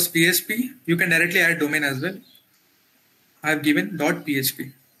 So it was PHP. You can directly add domain as well. I have given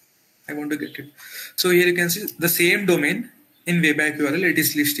 .php. I want to get it. So here you can see the same domain in wayback URL. It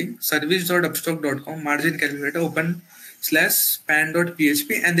is listing service.abstract.com margin calculator open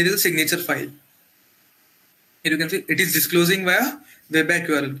 /span.php and there is a signature file. Here you can see it is disclosing via wayback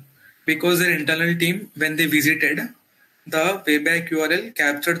URL because their internal team, when they visited the wayback URL,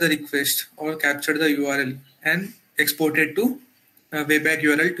 captured the request or captured the URL and exported to wayback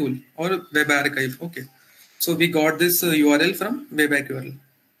URL tool or web archive. Okay. So we got this URL from wayback URL,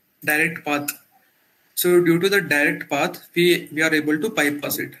 direct path. So due to the direct path, we are able to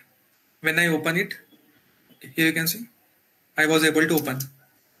bypass it. When I open it, here you can see, I was able to open.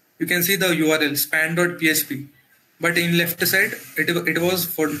 You can see the URL span.php, but in left side, it was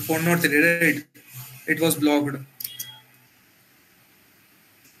 403, right? It was blocked.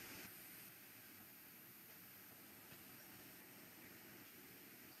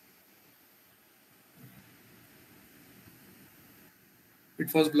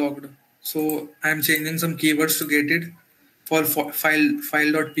 It was blocked. So I'm changing some keywords to get it for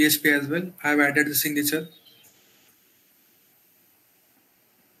file.php as well. I've added the signature.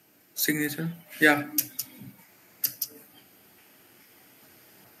 Yeah.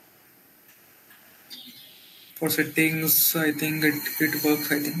 For settings, I think it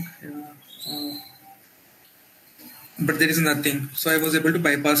works. I think. Yeah. But there is nothing. So I was able to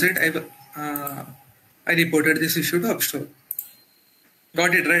bypass it. I reported this issue to Upstore.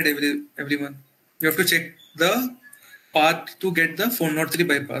 Got it right, everyone. You have to check the path to get the 403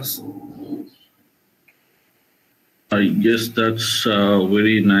 bypass. Yes, that's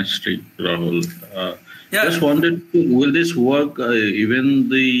very nice trick, Rahul. Yeah. Just wanted to, will this work even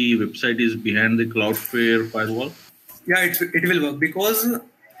the website is behind the Cloudflare firewall? Yeah, it will work because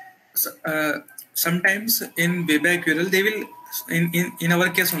sometimes in wayback URL they will in our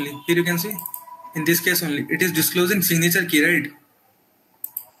case only. Here you can see in this case only it is disclosing signature key, right?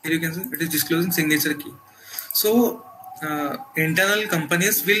 Here you can see it is disclosing signature key. So internal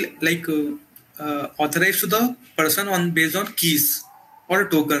companies will like authorize to the person on based on keys or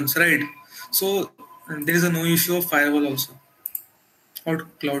tokens, right? So there is a no issue of firewall also or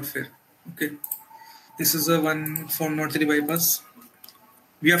Cloudflare. Okay, this is a 403 bypass.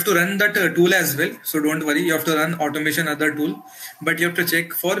 We have to run that tool as well, so don't worry. You have to run automation other tool, but you have to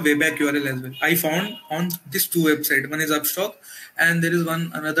check for wayback URL as well. I found on this 2 website. One is Upstock, and there is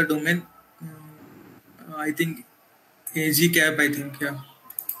another domain. I think AGCap. I think, yeah,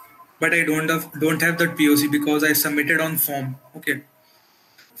 but I don't have that POC because I submitted on form. Okay,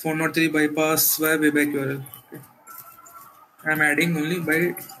 403 bypass via wayback URL. Okay. I'm adding only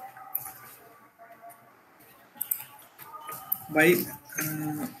by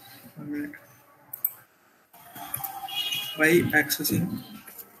one minute. By accessing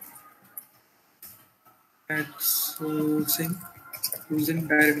using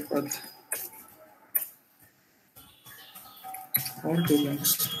direct path or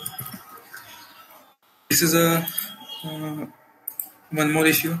tokens. This is a one more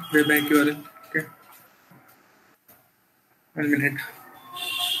issue, wayback URL. Okay, 1 minute.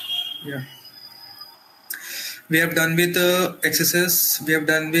 Yeah, we have done with XSS, we have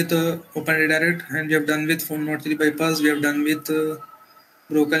done with Open Redirect, and we have done with 403 bypass. We have done with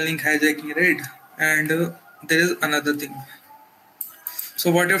broken link hijacking, right? And there is another thing.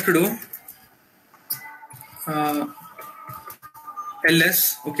 So what you have to do?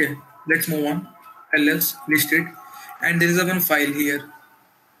 LS. Okay, let's move on. ls listed, and there is a one file here,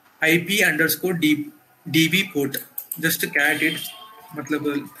 IP underscore db port. Just cat it,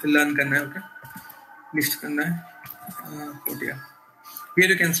 मतलब learn करना है, okay, list करना है port. Yeah, here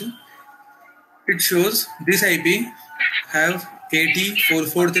you can see it shows this IP have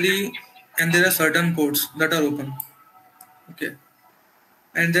 80443, and there are certain ports that are open, okay,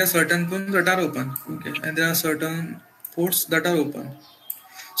 and there are certain ports that are open, okay, and there are certain ports that are open.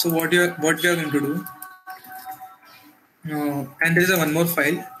 So what we are going to do, and there is a one more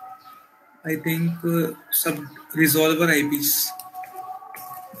file, I think sub resolver IPs,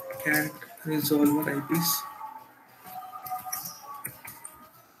 cat resolver IPs,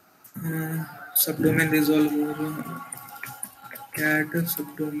 subdomain resolver, cat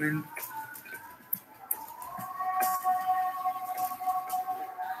subdomain,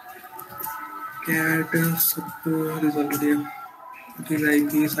 cat sub resolver. Yeah. These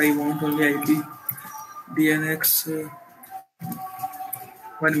IPs, I want only IP DNX.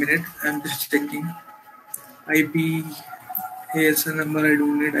 1 minute, I'm just checking. IP ASN number, I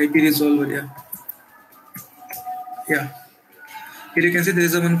don't need. IP resolver. Yeah. Here you can see there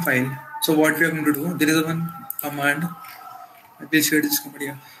is a one file. So what we are going to do, there is a one command. I will share this command.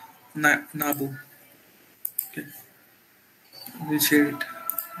 Yeah. Nabu. Okay. I will share it.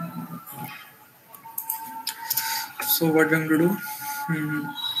 So what we are going to do,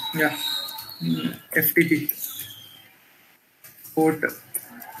 yeah, FTP port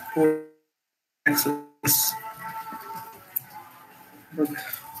access.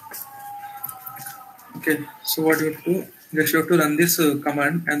 Okay, so what you have to do, just you have to run this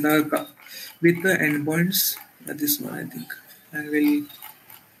command, and with the endpoints, this one I think, and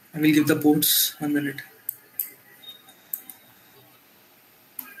I will give the ports 1 minute.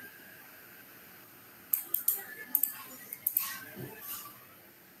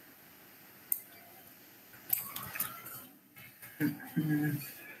 Mm,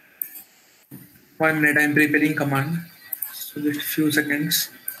 1 minute, I am preparing command. So just few seconds.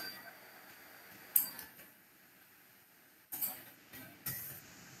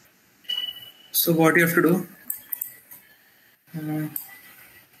 So what you have to do, we're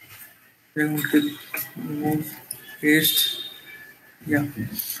going to remove paste. Yeah.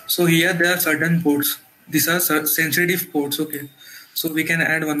 So here there are certain ports. These are sensitive ports. Okay. So we can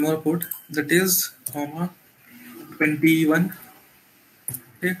add one more port, that is comma 21.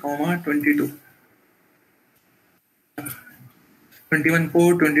 Okay, comma 22. 21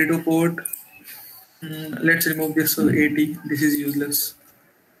 port, 22 port. Let's remove this 80. This is useless.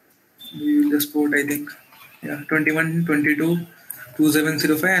 Useless port, I think. Yeah, 21, 22,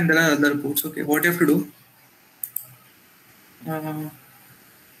 2705, and there are other ports. Okay, what you have to do?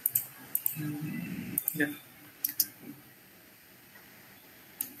 Yeah.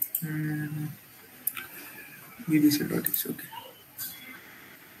 BBC.x. Okay.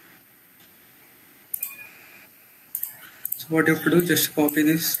 So what you have to do? Just copy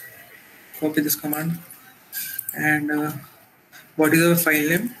this command, and what is our file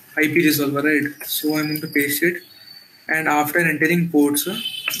name? IP resolver, right? So I'm going to paste it, and after entering ports,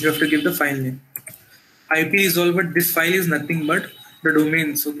 you have to give the file name. IP resolver. This file is nothing but the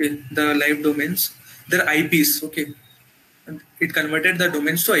domains. Okay, the live domains. They're IPs. Okay, and it converted the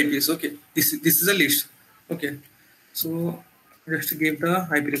domains to IPs. Okay, this is a list. Okay, so just give the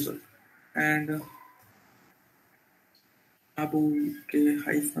IP resolver, and Abu okay,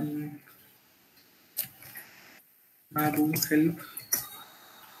 hyphen Abu help.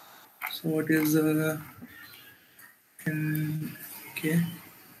 So what is okay,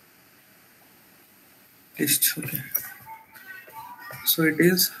 list. Okay, so it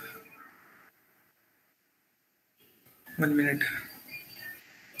is 1 minute.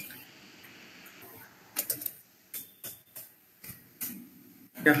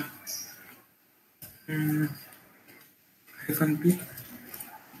 Yeah. Hyphen P.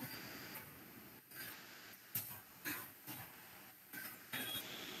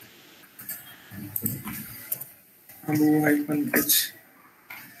 Abu hyphen H.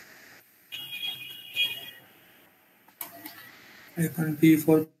 Hyphen P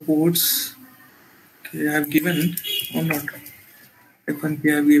for ports. Okay, I have given or not? Hyphen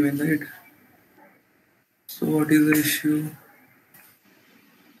P I have given, right? So what is the issue?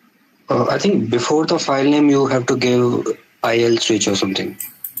 I think before the file name you have to give IL switch or something.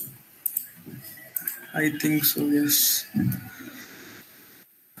 I think so, yes.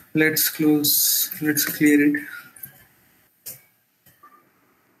 Let's clear it.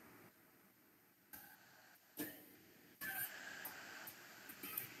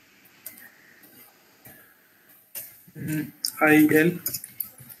 IL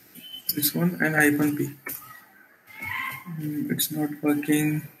this one and -p. It's not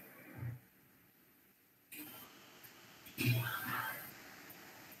working.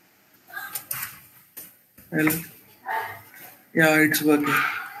 Well, yeah, it's working.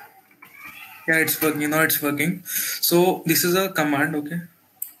 Yeah, it's working. Now it's working. So this is a command, okay?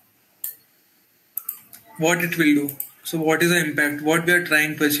 What it will do. So what is the impact? What we are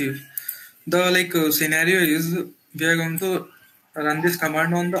trying to achieve? The scenario is we are going to run this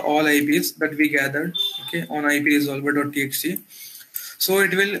command on the all IPs that we gathered, okay, on ipresolver.txt. So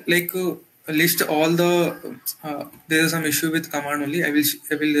it will list all the there is some issue with command only. I will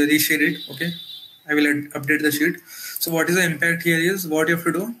reshare it, okay. I will update the sheet. So what is the impact here is what you have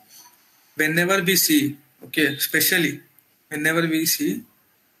to do whenever we see, okay, especially whenever we see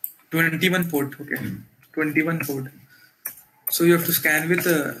 21 port, okay, 21 port. So you have to scan with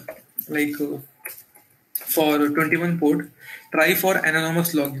for 21 port, try for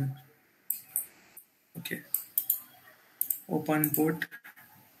anonymous login. Okay. Open port.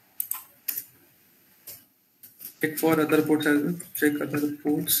 Check for other ports as well. Check other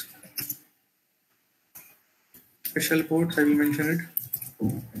ports. Special ports, I will mention it.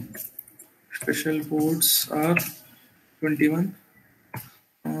 Special ports are 21,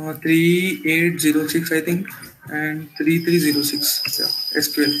 3806, I think, and 3306. Yeah,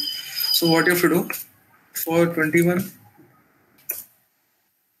 SQL. So what you have to do for 21,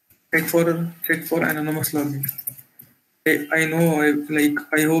 check for anonymous login. I know,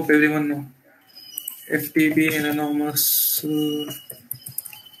 I hope everyone know. FTP anonymous.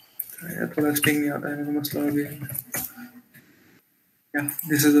 थोड़ा sting नहीं आता anonymous login. Yeah,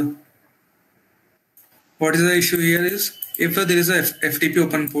 this is a. What is the issue here is if there is a FTP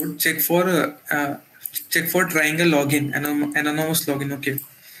open port, check for triangle login, anonymous login. Okay,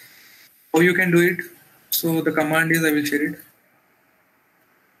 how you can do it? So the command is, I will share it.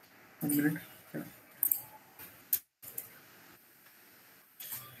 1 minute. Yeah.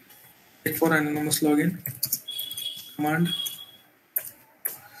 Check for anonymous login. Command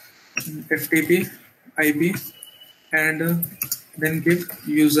FTP IP and then give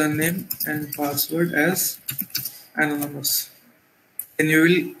username and password as anonymous. Then you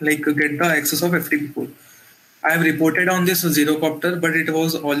will get the access of FTP port. I have reported on this Zerocopter, but it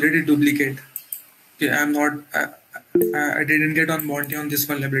was already duplicate. Okay, I'm not. I didn't get on bounty on this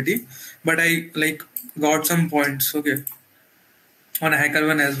vulnerability, but I got some points. Okay, on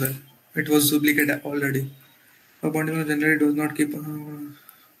HackerOne as well. It was duplicate already. A bounty generally does not keep.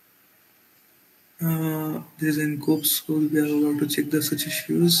 This is in COPE school. We are allowed to check the such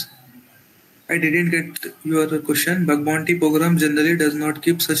issues. I didn't get your question. Bug bounty program generally does not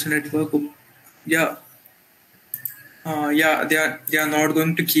keep such network. Yeah. Yeah, they are not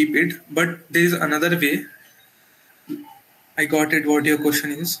going to keep it, but there is another way. I got it. What your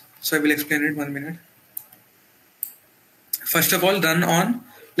question is, so I will explain it 1 minute. First of all, run on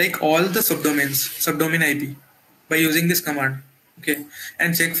all the subdomain IP by using this command. Okay,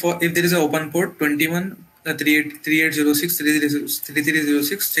 and check for if there is an open port 21 3806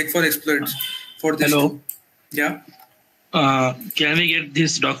 3306. Check for exploits for this. Hello. Too. Yeah. Can we get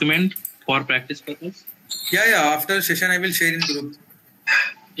this document for practice purpose? Yeah. After session, I will share in group.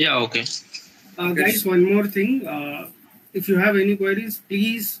 Yeah. Okay. Guys, one more thing. If you have any queries,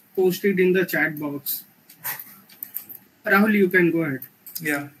 please post it in the chat box. Rahul, you can go ahead.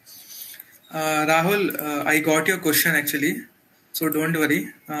 Yeah. Rahul, I got your question actually. So don't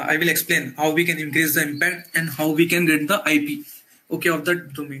worry. I will explain how we can increase the impact and how we can get the IP, okay, of the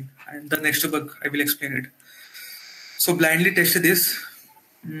domain. And the next bug, I will explain it. So blindly test this.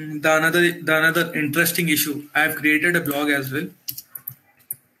 The another interesting issue. I have created a blog as well.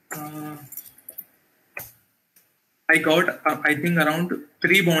 I got I think around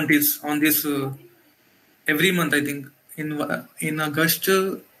 3 bounties on this every month. I think in August.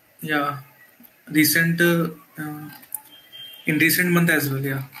 Yeah, recent in recent month as well.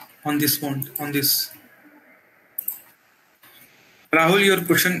 Yeah, on this bond on this. Rahul, your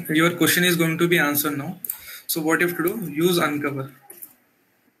question is going to be answered now. So what you have to do? Use uncover.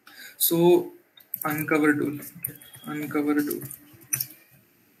 So uncover tool. Uncover tool.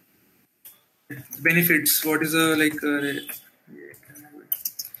 Benefits. What is the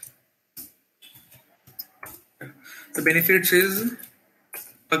the benefits is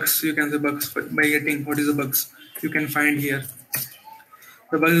bugs. You can say bugs by getting what is the bugs you can find here.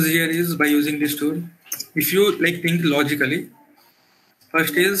 The bugs here is by using this tool. If you think logically,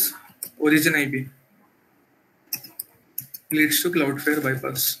 first is origin IP leads to Cloudflare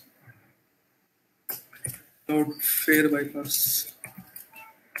bypass. Cloudflare bypass.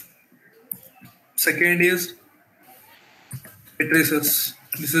 Second is addresses.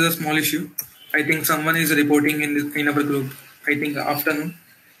 This is a small issue. I think someone is reporting in our group. I think afternoon,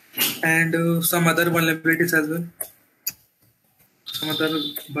 and some other vulnerabilities as well. Some other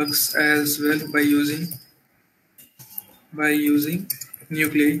bugs as well by using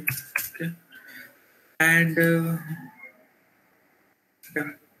nuclei. Okay, and yeah,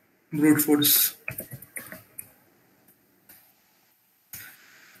 brute force.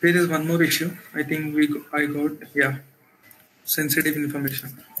 There is one more issue. I think I got, yeah, sensitive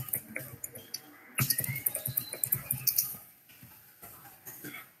information.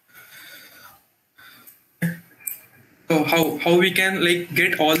 So how we can like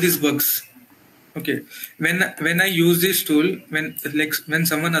get all these bugs? Okay, when I use this tool, when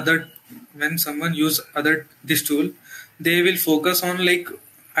someone use other this tool, they will focus on like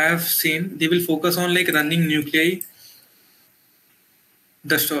I have seen they will focus on like running nuclei,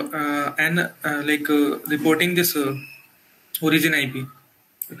 the and reporting this origin IP.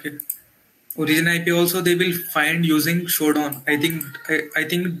 Okay, origin IP also they will find using showdown. I think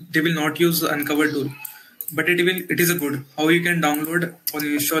they will not use the uncover tool, but it is a good how you can download or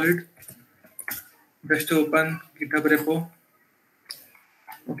install it. Just open GitHub repo.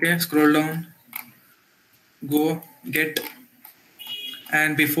 Okay, scroll down, go get,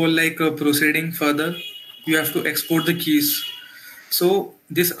 and before proceeding further, you have to export the keys. So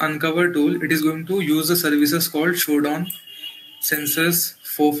this uncover tool, it is going to use the services called showdown, census,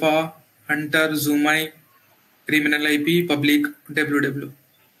 fofa, hunter, zoomai, criminal IP, public, www.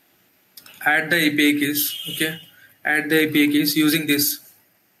 Add the API keys. Okay, add the API keys using this.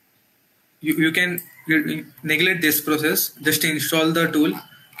 You can neglect this process. Just install the tool,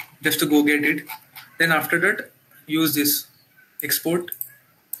 just to go get it. Then after that, use this export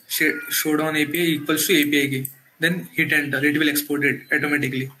showdown API equals to API key. Then hit enter. It will export it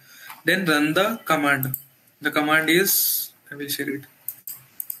automatically. Then run the command. The command is, I will share it.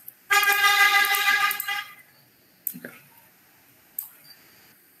 Yeah.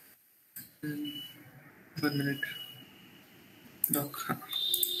 1 minute. Doc.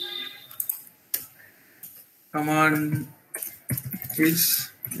 Command is,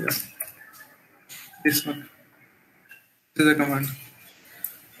 yeah, this one. This is the command.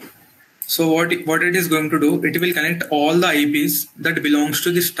 So what it is going to do, it will connect all the IPs that belongs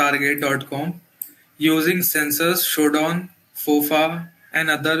to this target.com using sensors, showdown, fofa, and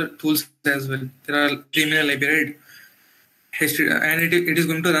other tools as well. There are criminal IP, right? And it is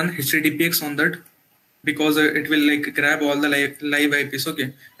going to run httpx on that, because it will like grab all the live IPs,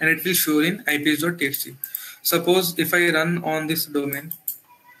 okay, and it will show in ips.txt. Suppose if I run on this domain,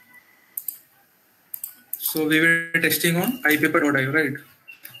 so we were testing on ipaper.io, right?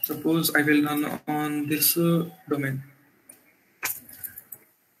 Suppose I will run on this domain,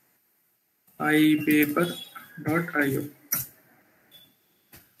 ipaper.io.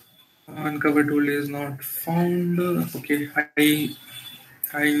 Uncover tool is not found. Okay,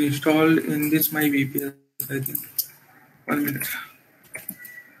 I installed in this my VPS, I think. 1 minute.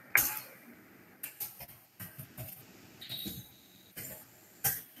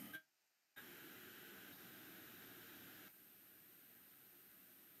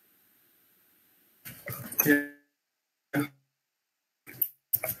 Yeah.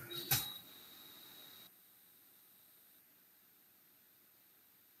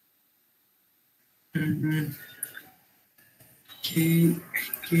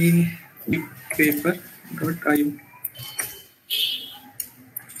 Paper.io.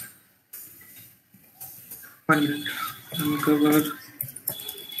 1 minute. Uncover.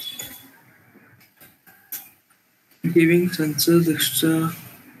 Giving sensors extra.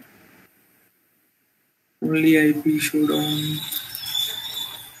 Only IP showdown.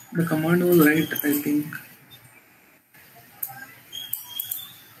 The command was right, I think.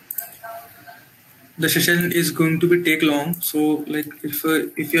 The session is going to be take long, so like if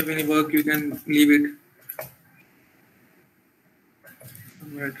you have any work, you can leave it.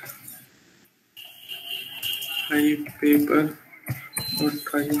 Right. Paper.io.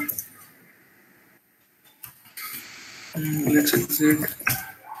 Let's exit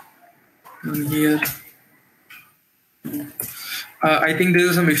on here. I think there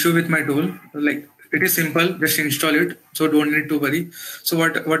is some issue with my tool. Like it is simple, just install it, so don't need to worry. So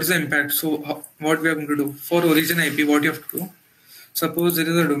what is the impact? So what we are going to do for origin IP? What you have to do? Suppose there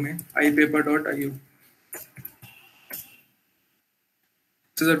is a domain ipaper.io.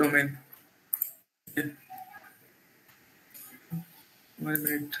 This is a domain. Okay. 1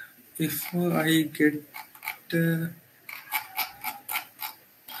 minute. If I get 1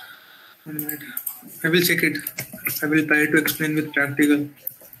 minute, I will check it. I will try to explain with practical.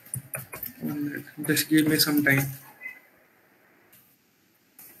 1 minute. Just give me some time.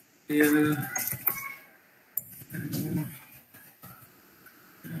 here.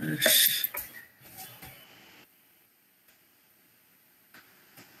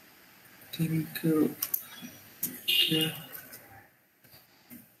 Think yeah.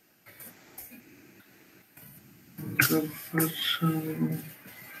 Cover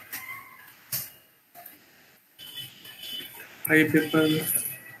iPaper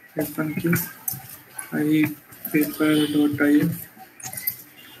F1Q iPaper.io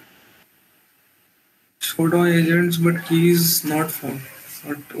sudo agents but keys not found.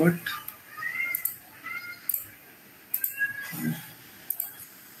 What?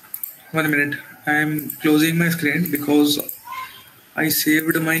 One minute. I am closing my screen because I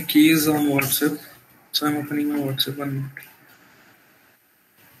saved my keys on WhatsApp. So I'm opening my WhatsApp. 1 minute.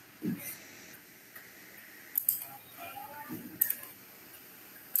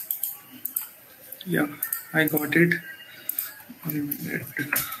 Yeah, I got it. 1 minute.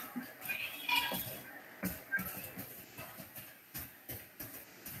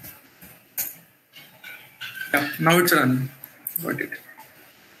 Yeah, now it's running. Got it.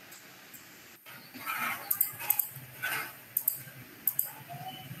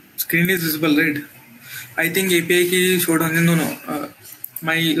 Screen is visible, right? I think API key showed on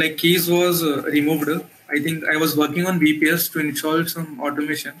my keys was removed. I think I was working on VPS to install some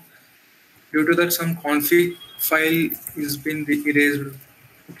automation. Due to that, some config file is been erased.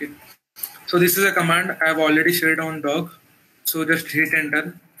 Okay. So this is a command I have already shared on doc. So just hit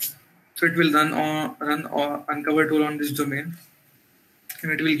enter. So it will run uncover tool on this domain,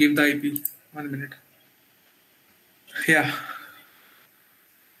 and it will give the IP. 1 minute. Yeah.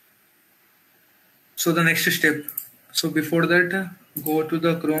 So the next step. So before that, go to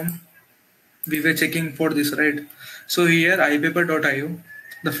the Chrome. We were checking for this, right? So here iPaper.io,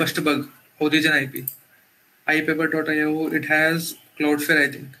 the first bug, origin IP. iPaper.io, it has Cloudflare,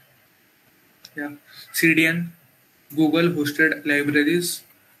 I think. Yeah. CDN, Google hosted libraries,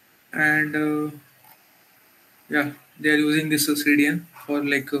 and yeah, they are using this CDN for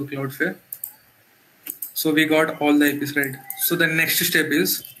Cloudflare. So we got all the IPs, right? So the next step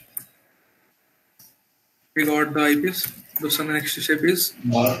is we got the IPs. So the next step is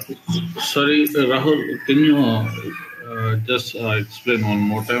Sorry, Rahul, can you just explain one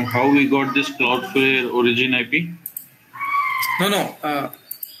more time how we got this Cloudflare origin IP? no.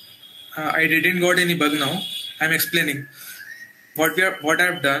 I didn't got any bug now. I'm explaining what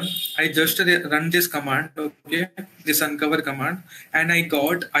I've done. I just run this command, okay, this uncover command, and I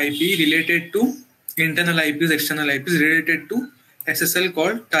got IP related to internal IPs, external IPs related to SSL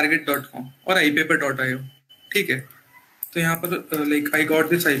called target.com or ipaper.io. Okay. So यहाँ पर I got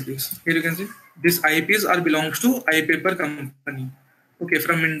this IPs. Here you can see this IPs are belongs to iPaper company. Okay,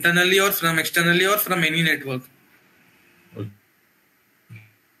 from internally or from externally or from any network.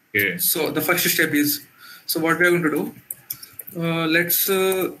 Okay. So the first step is, so what we are going to do, let's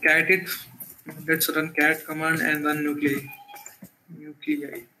cat it, let's run cat command and run nuclei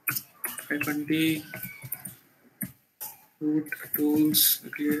 520 root tools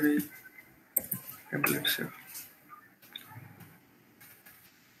nuclei templates.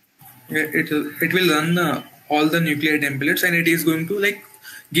 Yeah, it will run all the nuclei templates, and it is going to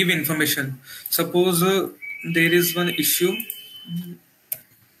give information. Suppose there is one issue,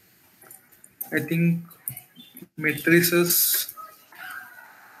 I think matrices,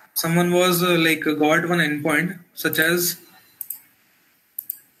 someone was got one endpoint such as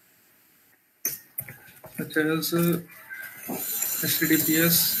httpx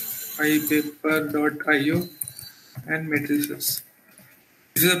ipaper.io and matrices.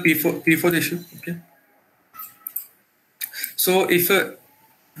 This is a P4 issue. Okay. So if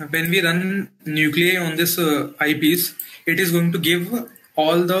when we run nuclei on this IPs, it is going to give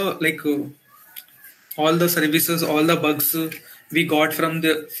all the all the services, all the bugs we got from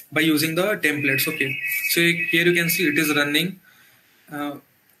by using the templates. Okay. So here you can see it is running.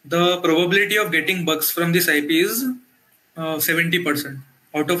 The probability of getting bugs from this IP is 70%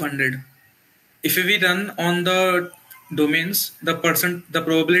 out of 100. If we run on the domains, the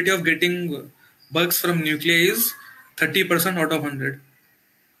probability of getting bugs from nuclei is 30% out of 100.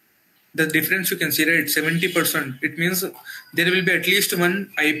 The difference you can see, right? 70%. It means there will be at least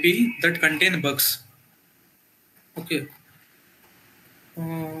one IP that contain bugs. Okay.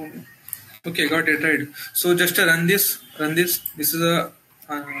 Okay, got it, right. So just run this. This is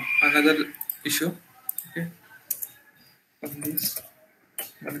another issue. Okay. Run this.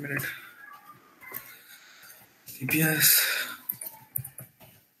 1 minute. CPS.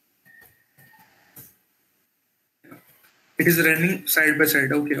 It is running side by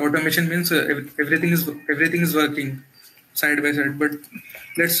side. Okay, automation means everything is working side by side. But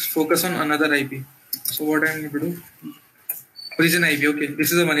let's focus on another IP. So what I'm going to do, origin IP. Okay,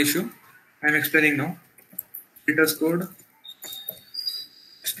 this is the one issue I'm explaining now. Status code.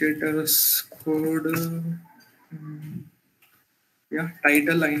 Yeah,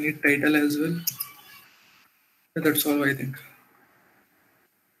 title. I need title as well. That's all I think.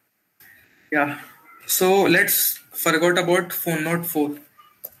 Yeah. So let's forget about phone note 4.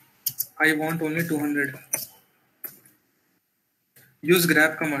 I want only 200. Use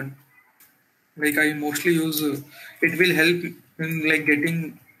grab command. Like I mostly use. It will help in like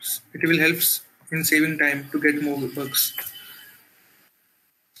getting. It will help in saving time to get more bugs.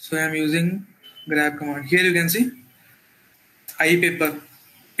 So I am using grab command. Here you can see iPaper.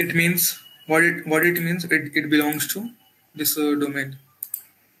 It means what it means. It belongs to this domain.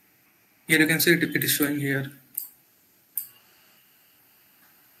 Here you can see it is showing here.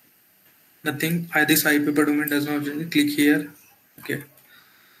 Nothing. This iPaper domain does not really click here. Okay.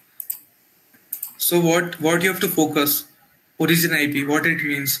 So what you have to focus? Origin IP, what it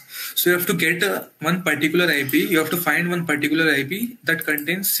means. So you have to get one particular IP. You have to find one particular IP that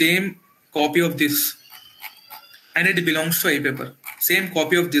contains same copy of this, and it belongs to iPaper. Same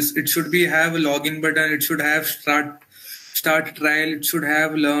copy of this. It should be have a login button. It should have start trial. It should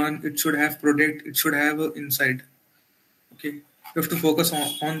have learn. It should have protect. It should have insight. Okay, you have to focus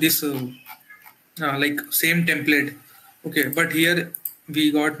on this like same template. Okay, but here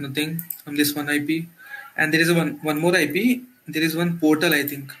we got nothing from this one IP, and there is one more IP. There is one portal, I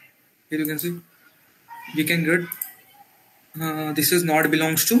think. Here you can see we can get this is not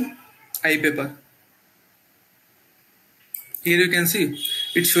belongs to iPaper. Here you can see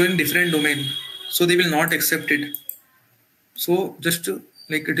it's showing different domain, so they will not accept it. So just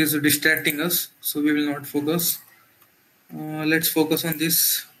like it is distracting us, so we will not focus. Let's focus on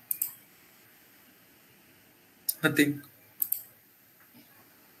this. Nothing.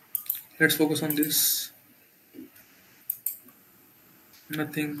 Let's focus on this.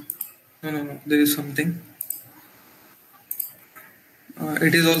 Nothing. No. There is something.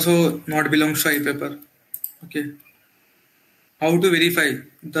 It is also not belongs to iPaper. Okay. How to verify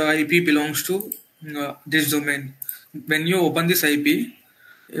the IP belongs to this domain? When you open this IP,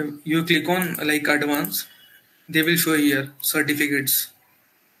 you click on like advanced. They will show here certificates.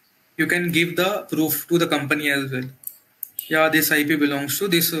 You can give the proof to the company as well. Yeah, this IP belongs to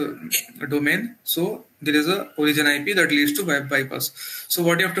this domain. So there is a origin IP that leads to web bypass. So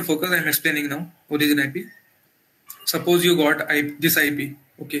what you have to focus, I'm explaining now. Origin IP. Suppose you got this IP,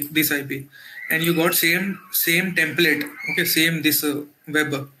 okay, this IP, and you got same template, okay, same this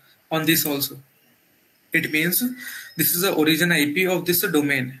web on this also. It means this is the origin IP of this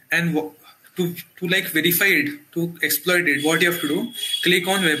domain, and to like verify it, to exploit it, what you have to do, click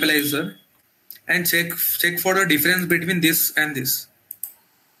on webalizer and check for the difference between this and this.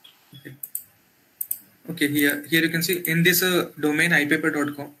 Okay, here you can see in this domain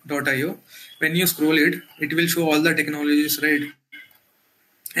ipaper.io, when you scroll it, it will show all the technologies, right?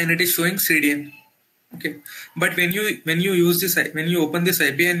 And it is showing CDN. Okay, but when you use this, when you open this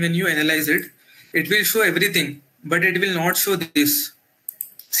IP and when you analyze it, it will show everything, but it will not show this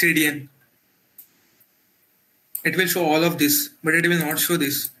CDN. It will show all of this, but it will not show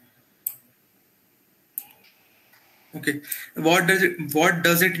this. Okay, what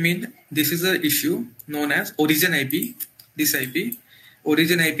does it mean? This is an issue known as origin IP. This IP,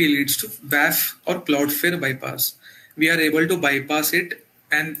 origin IP leads to WAF or Cloudflare bypass. We are able to bypass it,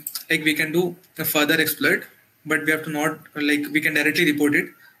 and like we can do a further exploit, but we have to not like we can directly report it.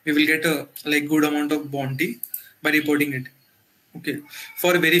 We will get a like good amount of bounty by reporting it. Okay,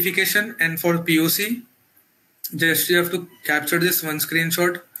 for verification and for POC, just you have to capture this one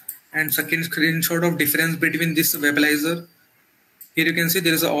screenshot and second screenshot of difference between this webalizer. Here you can see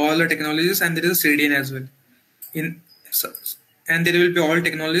there is all the technologies and there is a CDN as well. And there will be all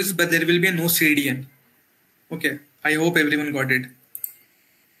technologies, but there will be no CDN. Okay, I hope everyone got it.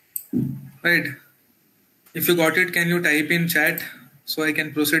 Right. If you got it, can you type in chat so I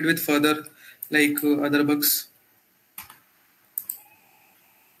can proceed with further like other bugs?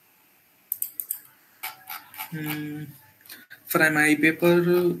 For my paper,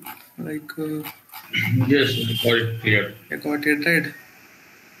 like yes, I got it clear. I got it right.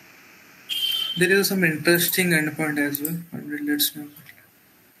 There is some interesting endpoint as well.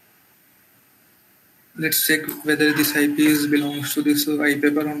 Let's check whether this IP belongs to this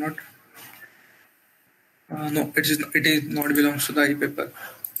iPaper or not. No, it is not belongs to the iPaper.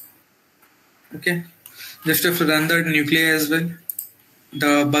 Okay, just have to run that nuclei as well.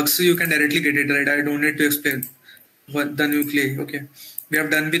 The bugs you can directly get it right. I don't need to explain what the nuclei. Okay, we have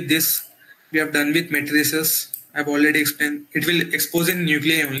done with this. We have done with matrices. I've already explained. It will expose in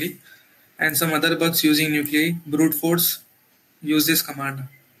nuclei only, and some other bugs using nuclei. Brute force, use this command.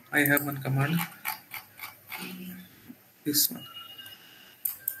 I have one command, this one,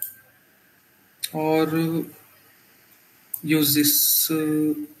 or use this.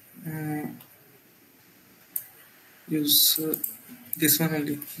 Use this one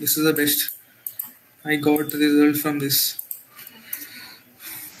only. This is the best. I got the result from this.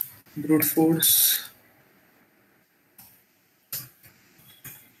 Brute force.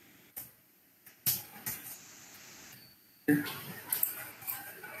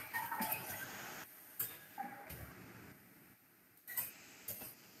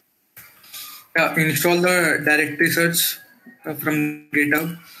 Yeah, install the directory search from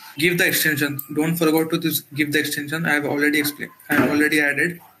GitHub. Give the extension. Don't forget to give the extension. I have already explained. I have already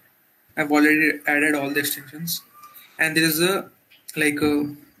added. I've already added all the extensions. And there is a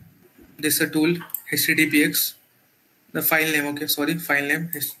this a tool httpx. The file name. Okay, sorry, file name.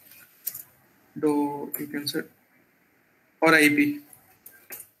 Do you can say or IP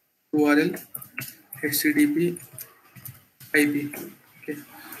URL http IP. Okay,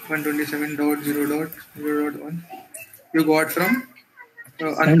 127.0.0.1. You got from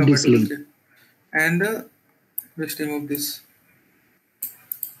uncovered. Okay. And just remove this.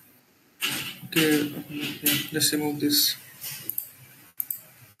 Okay, yeah, just remove this.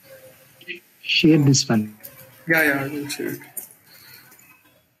 Share this one. Yeah, I will share it.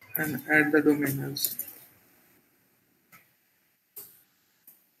 And add the domain as.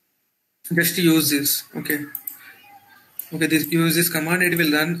 Just use this. Okay. Use this command. It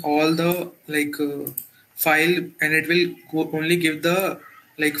will run all the file, and it will only give the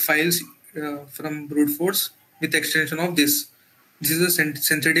files from brute force with extension of this. This is a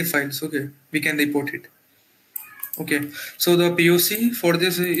sensitive files. Okay, we can report it. Okay, so the POC for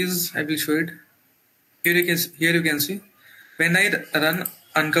this is, I will show it. Here you can see when I run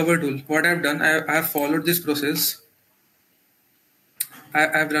uncover tool, what I've done, I have followed this process.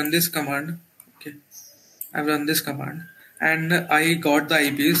 I've run this command. Okay, I've run this command, and I got the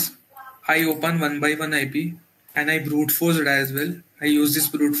IPs. I open one by one IP, and I brute forced as well. I use this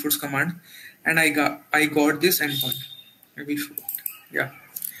brute force command, and I got this endpoint. I will show it. Yeah,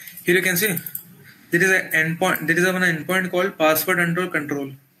 here you can see there is an endpoint. There is one endpoint called password under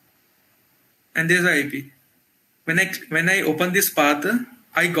control, and there is an IP. When I open this path,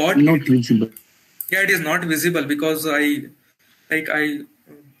 I got not visible. Yeah, it is not visible because I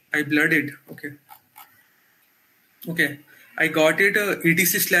blurred it. Okay, I got it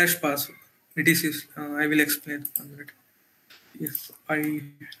etc/password. etc. I will explain on that. If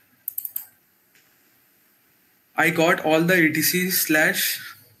I got all the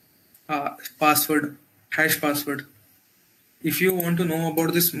etc/password hash password. If you want to know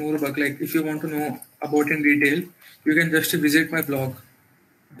about this more bug, if you want to know about in detail, you can just visit my blog.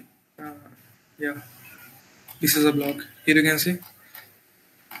 Yeah, this is a blog. Here you can see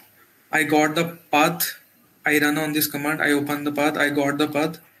I got the path. I run on this command. I open the path. I got the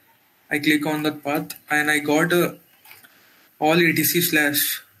path. I click on the path, and I got all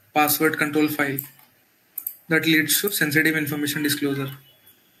etc/password control file that leads to sensitive information disclosure.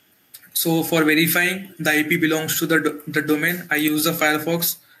 So for verifying the IP belongs to the domain, I use the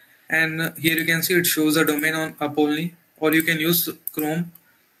Firefox, and here you can see it shows the domain on up only, or you can use Chrome.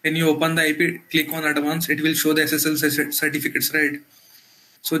 When you open the IP, click on advanced, it will show the SSL certificates, right?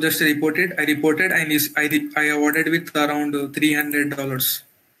 So just report it. I reported, and I awarded with around $300.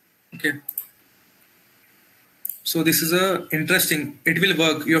 Okay. So this is interesting. It will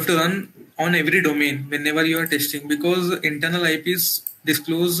work. You have to run on every domain whenever you are testing, because internal IPs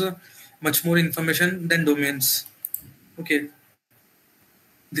disclose much more information than domains. Okay.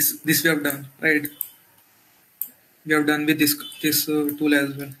 This we have done, right? We have done with this tool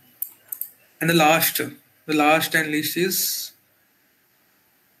as well. And the last and least is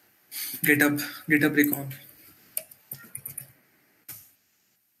GitHub Recon.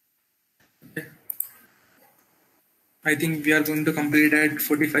 Okay. I think we are going to complete at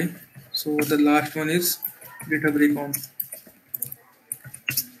 45. So the last one is GitHub Recon.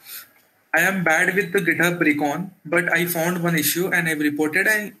 I am bad with the GitHub Recon, but I found one issue and I've reported,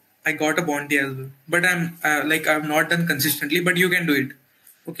 and I got a bounty as well. But I've not done consistently, but you can do it.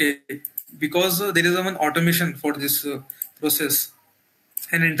 Okay, because there is one automation for this process,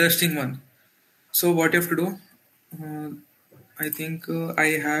 an interesting one. So what you have to do? I think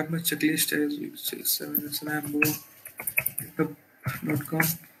I have my checklist as which is snapbo.com. No.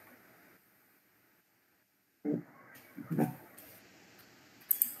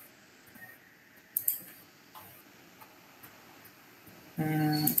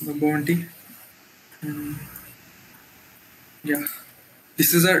 The bounty. Yeah,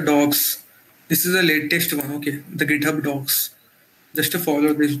 this is a docs. This is a latest one. Okay, the GitHub docs. Just to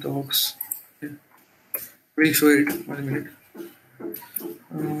follow these docs. Okay. We'll show it 1 minute.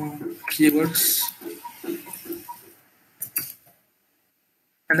 Keywords.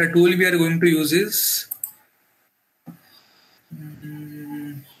 And the tool we are going to use is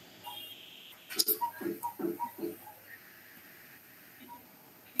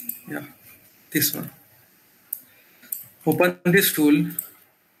yeah, this one. Open this tool,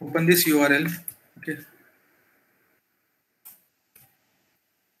 open this URL. Okay,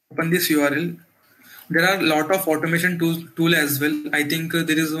 open this URL. There are a lot of automation tool as well. I think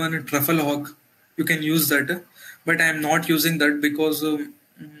there is one Trufflehawk. You can use that, but I am not using that because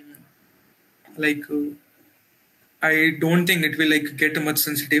like I don't think it will like get much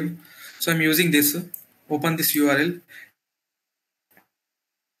sensitive. So I'm using this. Open this URL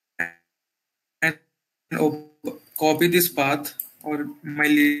and copy this path or my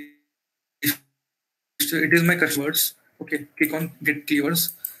list. It is my keywords. Okay, click on get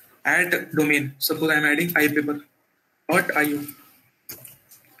keywords. Add domain. Suppose I'm adding ipaper.io.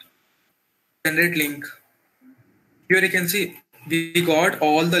 Generate link. Here you can see we got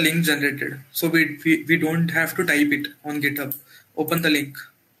all the links generated. So we don't have to type it on GitHub. Open the link.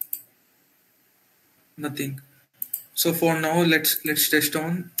 Nothing. So for now, let's test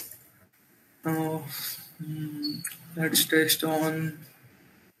on. Uh, let's test on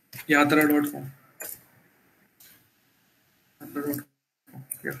yatra.com.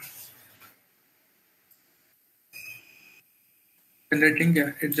 Yeah. Generating.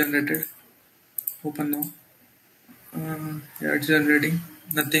 Yeah, it generated. Open now. Yeah, it's generating.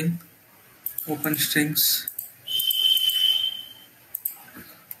 Nothing. Open strings.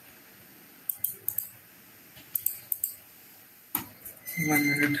 One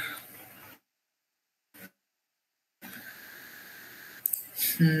minute.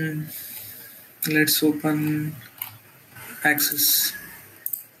 Let's open access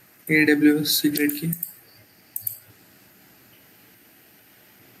AWS secret key.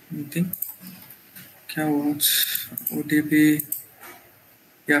 Nothing. क्या watch OTP.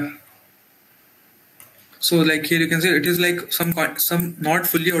 Yeah. So like here you can see it is like some not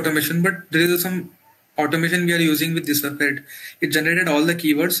fully automation, but there is some automation we are using with this website. It generated all the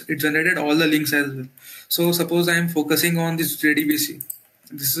keywords. It generated all the links as well. So suppose I am focusing on this JDBC.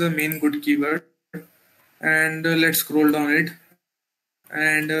 This is a main good keyword, and let's scroll down it,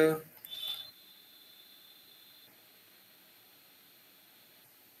 and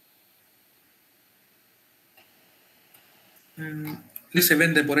this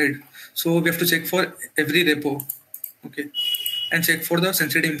 7 repo, right? So we have to check for every repo, okay, and check for the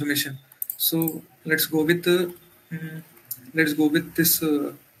sensitive information. So let's go with this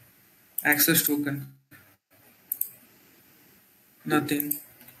access token. Nothing.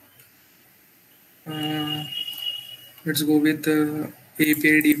 Let's go with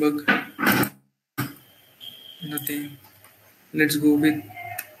API debug. Nothing. Let's go with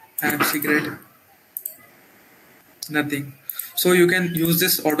app secret. Nothing. So you can use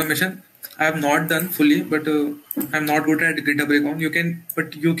this automation. I have not done fully, but I'm not good at GitHub Recon. You can,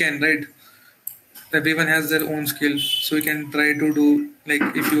 but you can, right? Everyone has their own skill, so you can try to do like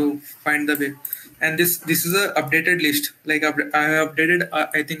if you find the way. And this is a updated list. Like I have updated,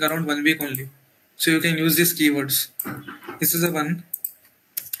 I think around 1 week only. So you can use these keywords. This is a one,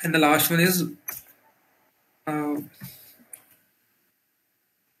 and the last one is uh,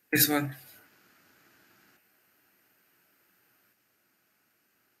 this one.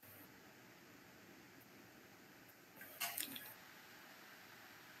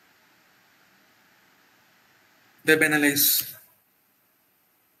 Web analyze.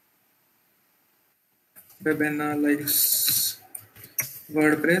 Web analyze.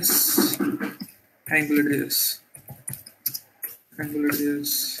 WordPress. AngularJS.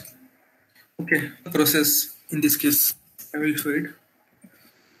 AngularJS. Okay, process in this case. I will show it.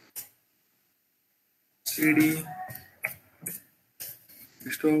 CD.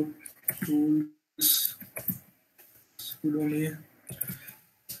 Desktop. Tools. Sudomy.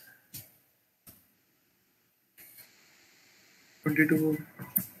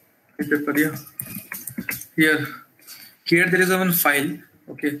 Paper, yeah. Here there is a one file,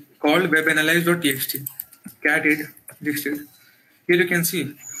 okay, called webanalyze.txt. Cat it, listed. Here you can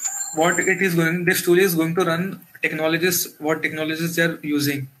see what it is going. This tool is going to run technologies, what technologies they are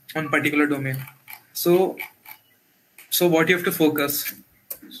using on particular domain. So what you have to focus,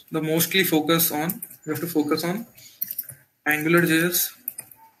 the mostly focus on, you have to focus on AngularJS.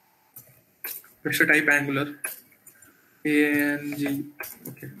 Let's type Angular. ANG.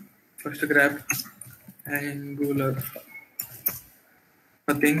 Okay. First grab Angular.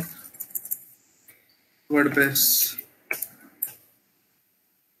 Nothing. WordPress.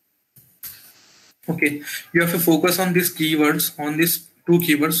 Okay, you have to focus on these keywords, on these two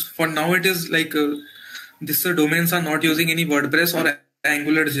keywords. For now, it is like these domains are not using any WordPress or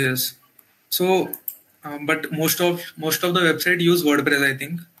AngularJS. So, but most of the website use WordPress, I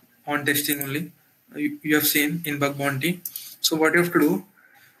think, on testing only. You have seen in bug bounty. So what you have to do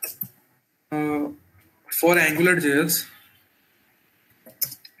for AngularJS,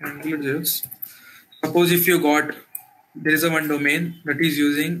 suppose if you got there is a one domain that is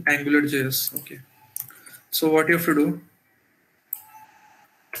using AngularJS. Okay. So what you have to do,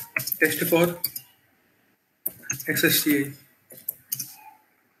 test for SSTI.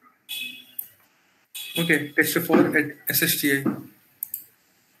 Okay, test for SSTI.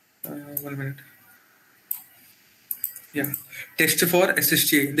 1 minute. Yeah, test for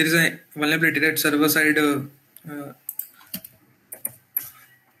SSTI. There is a vulnerability that server side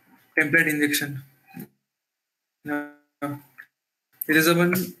template injection. There is a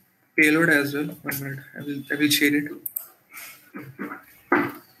one payload as well. 1 minute. I will share it.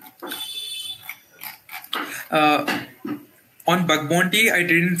 On bug bounty, I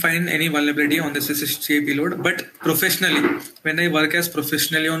didn't find any vulnerability on this SSTI payload, but professionally, when I work as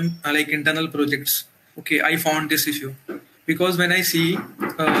professionally on like internal projects, okay, I found this issue because when I see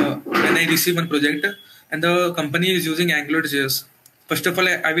when I receive one project and the company is using AngularJS, first of all,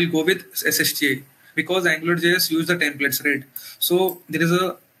 I will go with SSTI because AngularJS use the templates, right? So there is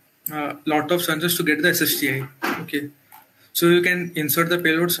a lot of chances to get the SSTI. Okay. So you can insert the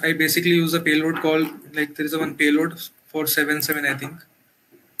payloads. I basically use a payload called, like there is a one payload for 7.7, I think.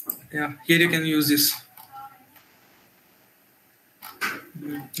 Yeah, here you can use this.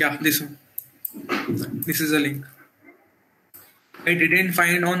 Yeah, this one. This is a link. I didn't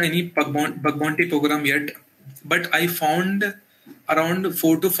find on any bug bounty program yet, but I found around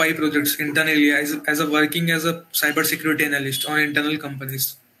 4 to 5 projects internally as a working as a cybersecurity analyst on internal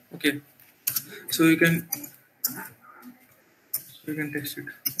companies. Okay, so you can test it.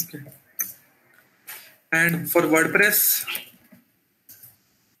 Okay, and for WordPress,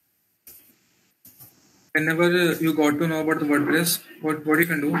 whenever you got to know about the WordPress, what you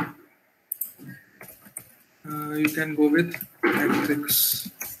can do, you can go with metrics.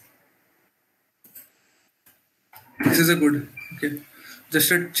 This is a good. Okay,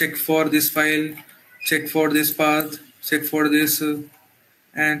 just a check for this file, check for this path, check for this,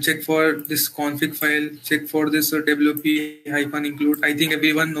 and check for this config file, check for this wp-include. I think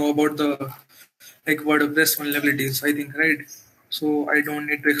everyone know about the like WordPress vulnerabilities. I think, right? So I don't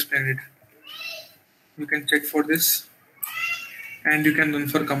need to explain it. You can check for this, and you can run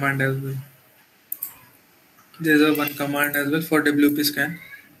for command as well. There's a one command as well for wp scan.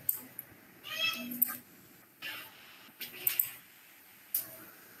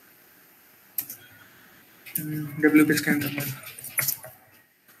 WP scan command.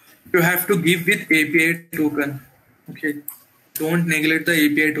 You have to give with API token. Okay, don't neglect the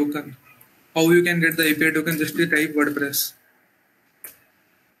API token. How you can get the API token? Just type WordPress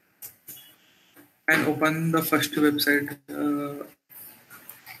and open the first website.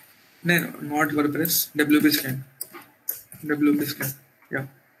 No, not WordPress. WP scan. WP scan. Yeah,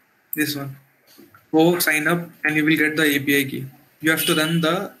 this one. Go sign up and you will get the API key. You have to run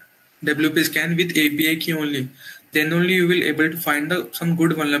the WP scan with API key only. Then only you will able to find some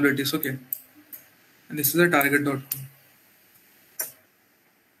good vulnerabilities. Okay. And this is a target.com.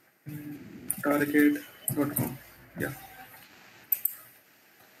 Target.com. Yeah.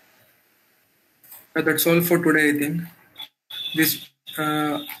 That's all for today, I think. This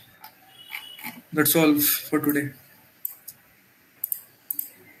that's all for today.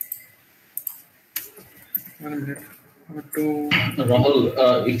 1 minute.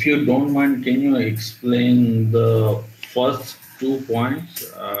 Rahul, if you don't mind, can you explain the first 2 points?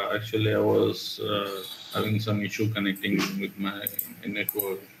 Actually, I was having some issue connecting with my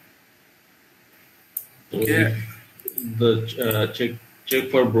network. So Yeah. The check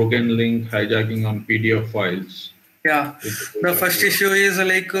for broken link hijacking on PDF files. Yeah. The first issue is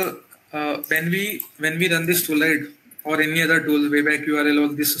like when we run this tool, right, or any other tool, waybackurl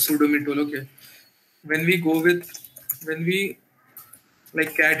or this sudomy tool. Okay. When we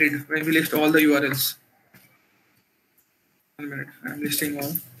like cat it, when we list all the URLs. 1 minute, I'm listing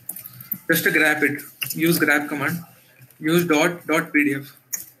all. Just to grab it, use grab command, use .pdf.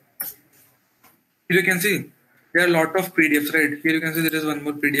 Here you can see there are a lot of PDFs, right? Here you can see there is one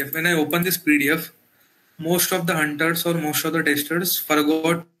more PDF. When I open this PDF, most of the hunters or most of the testers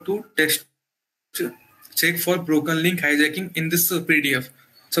forgot to check for broken link hijacking in this PDF.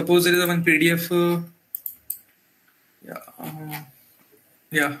 Suppose there is one PDF.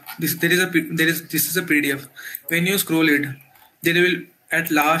 Yeah, this this is a PDF. When you scroll it, there will at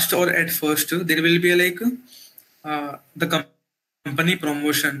last or at first there will be like the company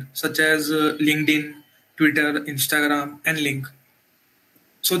promotion such as LinkedIn, Twitter, Instagram, and link.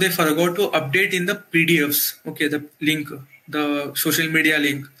 So they forgot to update in the PDFs. Okay, the link, the social media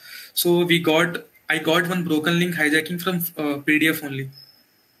link. So I got one broken link hijacking from PDF only.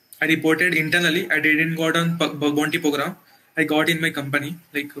 I reported internally. I didn't got on bug bounty program. I got in my company,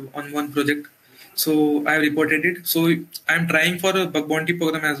 like on one project. So I reported it. So I'm trying for a bug bounty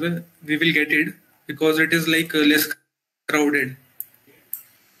program as well. We will get it because it is like less crowded.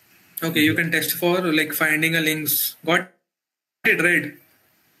 Okay, you can test for like finding a links. Got it right?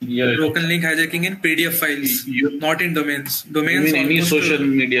 Yeah. Broken link hijacking in PDF files, not in domains. You Domains mean any almost social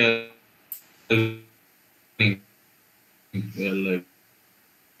media link, like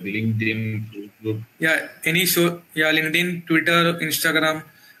LinkedIn, Facebook? yeah, LinkedIn, Twitter, Instagram.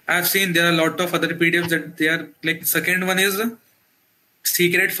 I've seen there are a lot of other PDFs that they are like second one is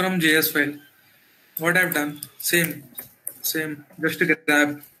secret from JS file. What I've done, same, just to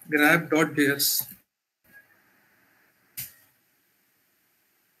grab.js.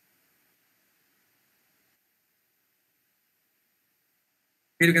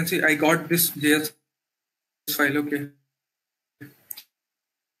 Here you can see I got this JS file. Okay,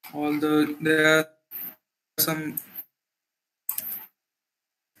 there are some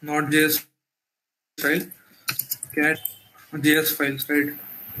not JS file, cat JS files, right?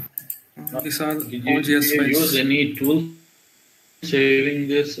 These are all JS Did you files. use any tool saving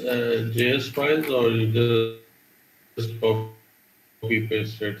this JS files, or you just copy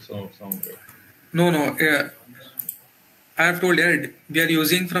paste it somewhere? No. Yeah, I have told you we are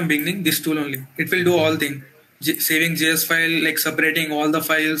using from beginning this tool only. It will do all thing. Saving JS file, like separating all the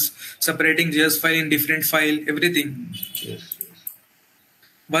files, separating JS file in different file, everything. Yes.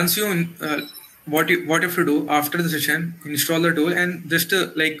 Once you what you have to do after the session, install the tool and just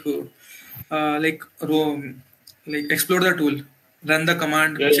explore the tool, run the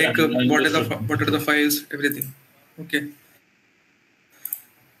command, check what are the files, everything. Okay.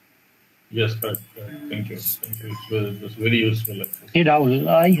 Yes, correct. Thank you. It was very useful. Hey Rahul,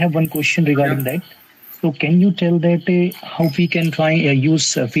 I have one question regarding that. So can you tell that how we can try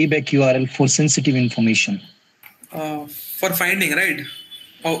use feedback URL for sensitive information? For finding, right?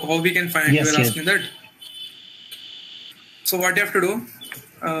 How we can find? Yes, you are asking that. So what you have to do?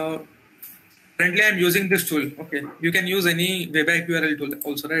 Currently, I'm using this tool. Okay, you can use any wayback URL tool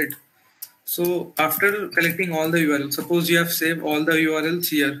also, right? So after collecting all the URLs, suppose you have saved all the URLs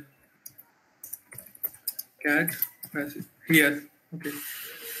here. Cat message here. Okay,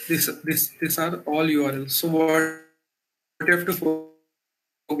 these are all URLs. So what you have to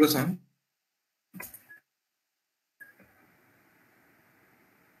focus on?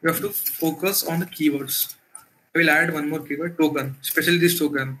 You have to focus on the keywords. I will add one more keyword, token, especially this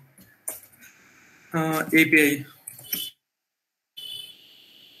token. API.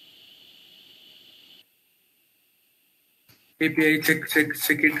 API, check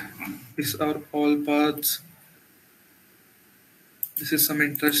it. These are all paths. This is some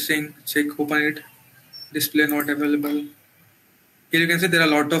interesting. Check, open it. Display not available. Here you can see there are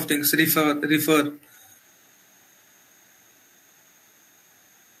a lot of things. Refer.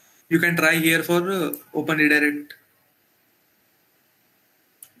 You can try here for open redirect.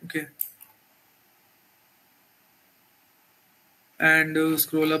 Okay. And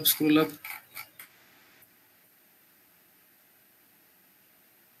scroll up.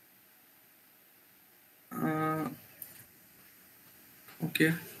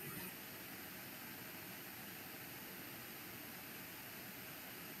 Okay.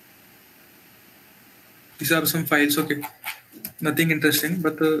 These are some files. Okay. Nothing interesting,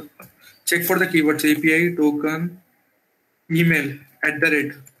 but check for the keywords API, token, email,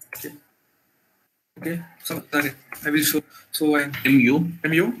 @ Okay. So I will show. So I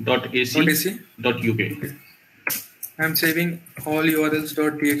mu.ac.uk. Okay. I am saving all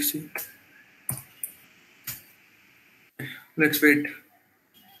urls.txt. Let's wait.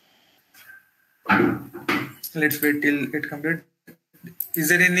 Till it completes. Is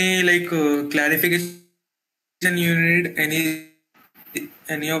there any like clarification you need?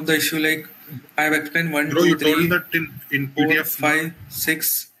 Any of the issue? Like I have explained 1, 2, 3. You told that in PDF. 4, 5,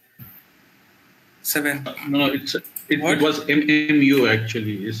 6, 7. No, it was MMU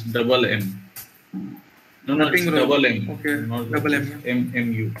actually. It's double M. No, Nothing it's wrong. double M. Okay, Not double M.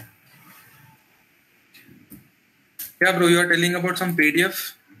 MMU. Yeah, bro, you are telling about some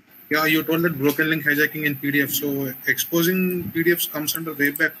PDF. Yeah, you told that broken link hijacking in PDF. So exposing PDFs comes under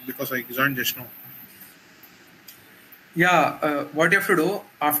wayback because I joined just now. Yeah, what you have to do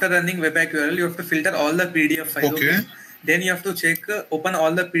after running waybackurl, you have to filter all the PDF files. Okay. Then you have to check, open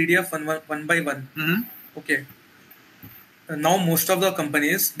all the PDF one by one. Mm-hmm. Okay. Now most of the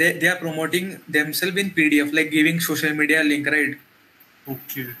companies they are promoting themselves in PDF, like giving social media link, right?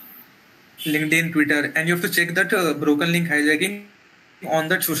 Okay. LinkedIn, Twitter, and you have to check that broken link hijacking on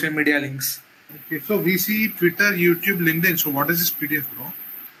that social media links. Okay. So we see Twitter, YouTube, LinkedIn. So what is this PDF, bro?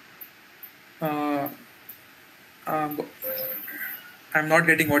 Uh, I'm not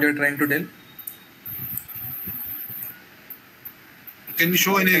getting what you're trying to tell. Can you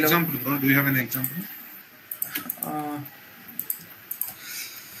show any Hello? example, bro? Do you have any example?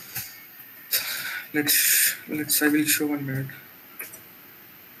 Let's I will show 1 minute.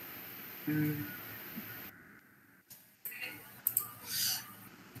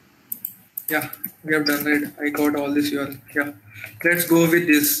 Yeah, we have done it. I got all this URL. Yeah, let's go with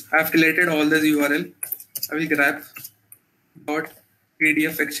this. I've created all this URL. I will grab dot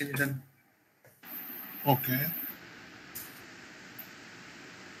PDF extension. Okay.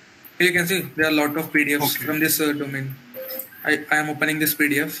 Here you can see there are a lot of PDFs Okay. from this domain. I am opening this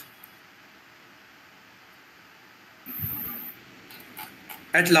PDF.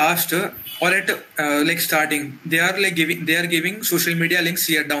 At last or at like starting, they are giving social media links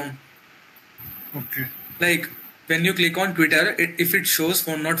here down. Okay. Like when you click on Twitter, if it shows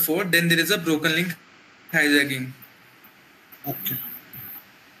 404, then there is a broken link hijacking. Okay.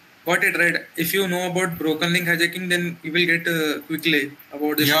 Got it right? If you know about broken link hijacking, then you will get quickly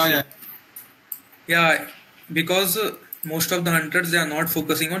about this. Yeah, because most of the hunters, they are not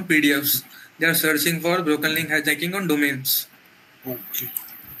focusing on PDFs. They are searching for broken link hijacking on domains. Okay.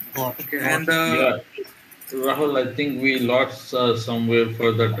 Got it. Okay, Got and Yeah, Rahul, I think we lost somewhere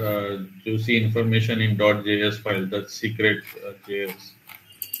for that juicy information in .js file, that secret JS.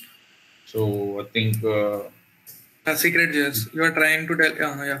 So I think secret JS. You are trying to tell.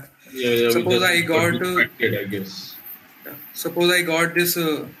 Yeah. yeah, Suppose I got distracted, I guess. Suppose I got this.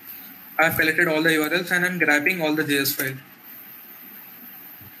 I have collected all the URLs and I'm grabbing all the JS file.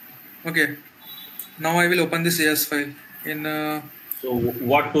 Okay. Now I will open this JS file in. So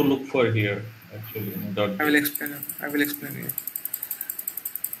what to look for here, actually? In I will explain. I will explain you.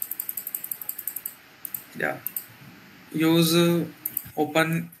 Yeah. Use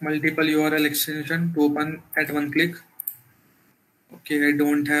open multiple URL extension to open at one click. Okay, I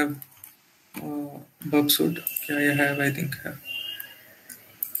don't have Bubsuit. Okay, I have. I think.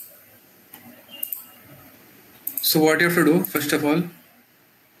 So what you have to do, first of all,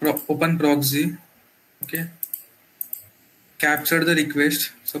 open proxy. Okay. Capture the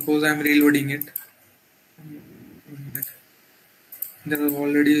request. Suppose I'm reloading it. There are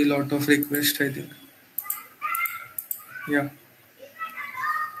already a lot of requests, I think. Yeah.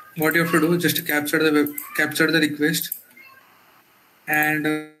 What you have to do, just capture the request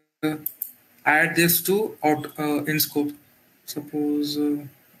and add this to in scope. Suppose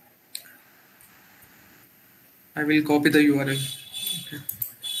I will copy the URL. Okay.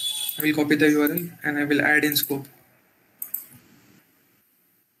 I will copy the URL and I will add in scope.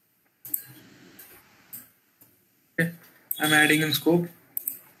 Okay. I'm adding in scope,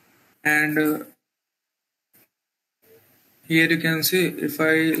 and here you can see if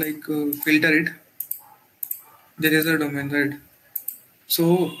I filter it, there is a domain, right?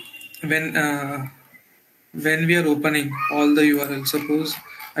 So when we are opening all the URL, suppose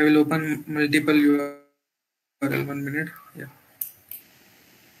I will open multiple URL. 1 minute. Yeah.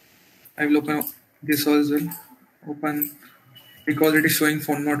 I will open this as well. Open because it is showing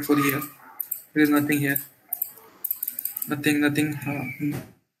phone not for here. There is nothing here. Nothing.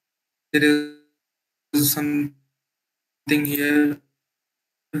 There is something here.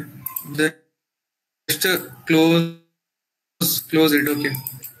 Just close it. Okay.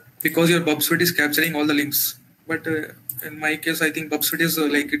 Because your Bubsuite is capturing all the links. But in my case, I think Bubsuite is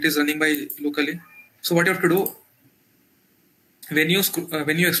it is running by locally. So what you have to do, when you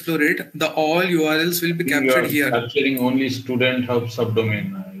explore it, the all URLs will be captured here. Capturing only student hub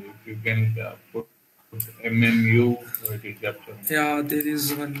subdomain. If you can put MMU, it will capture. Yeah, there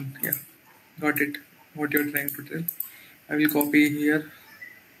is one. Yeah, got it. What you're trying to tell. I will copy here.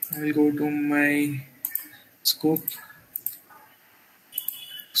 I will go to my scope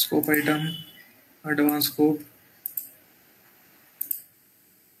item, advanced scope.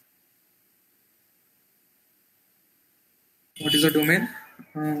 What is the domain?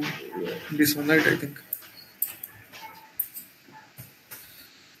 This one, right? I think.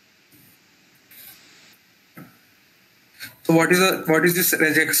 So what is this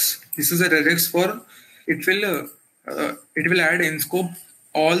regex? This is a regex for it will add in scope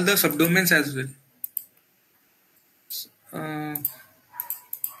all the subdomains as well.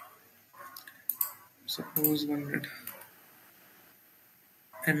 Suppose 1 minute.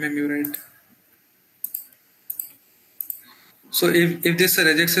 MMU, right? So if this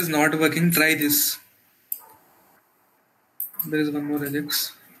regex is not working, try this. There is one more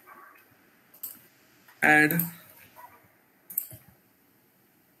regex. Add.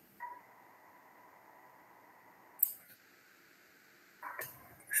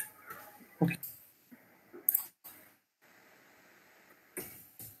 Okay.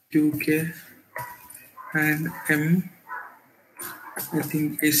 UK and M, I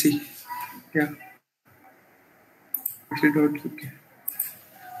think AC. Yeah. .uk.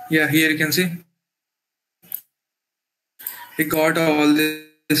 Yeah, here you can see. We got all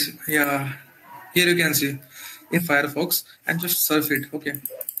this. Yeah. Here you can see in Firefox and just surf it. Okay.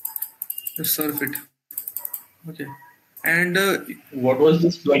 Just surf it. Okay. And what was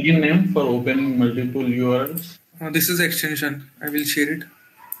this plugin name for opening multiple URLs? This is extension. I will share it.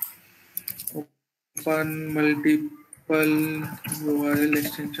 Open multiple URL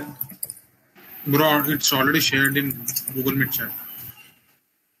extension. Bro, it's already shared in Google Meet chat.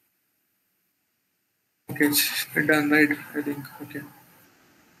 Okay, it's done, right? I think. Okay.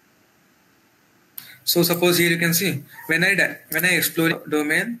 So suppose here you can see when I explore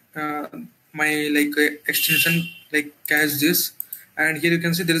domain, my extension catch this, and here you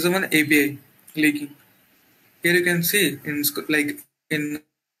can see there is one API leaking. Here you can see in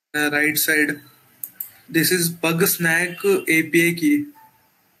right side, this is bug snag API key,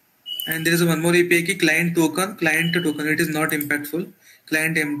 and there is one more API key, client token. It is not impactful.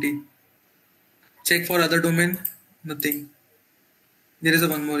 Client empty. Check for other domain, nothing. There is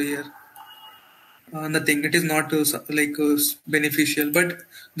one more here. Nothing. It is not beneficial, but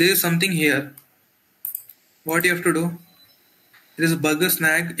there is something here. What you have to do? There is a bug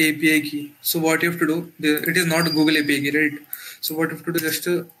snag API key. So what you have to do? It is not Google API key, right? So what you have to do? Just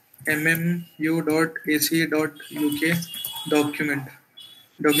mmu.ac.uk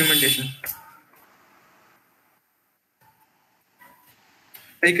documentation.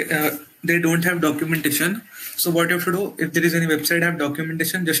 They don't have documentation. So what you have to do? If there is any website have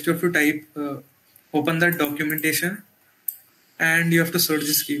documentation, just you have to type. Open that documentation and you have to search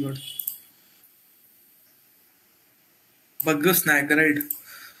this keyword. Bug snag, right?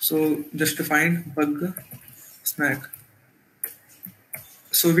 So just to find bug snag.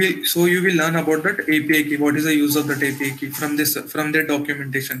 So you will learn about that API key. What is the use of that API key from their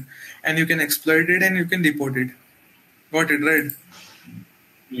documentation, and you can exploit it and you can report it. Got it, right?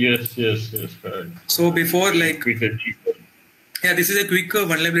 Yes, correct. So before yeah, this is a quick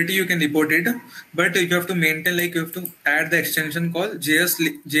vulnerability. You can report it, but you have to maintain you have to add the extension called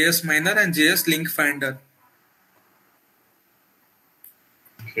JS miner and JS link finder.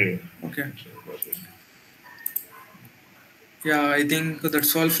 Okay. Yeah, I think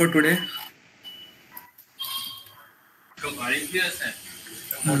that's all for today.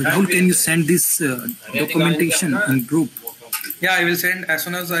 Rahul, can you send this documentation in group? Yeah, I will send as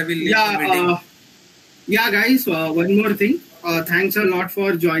soon as I will leave the meeting. Yeah, guys, one more thing. Thanks a lot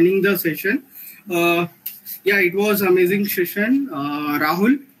for joining the session. Yeah, it was amazing session,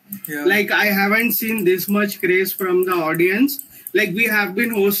 Rahul. Yeah. I haven't seen this much craze from the audience. We have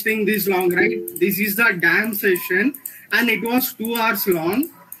been hosting this long, right? This is the damn session, and it was 2 hours long.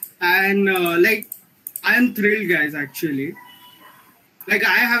 And I am thrilled, guys. Actually, I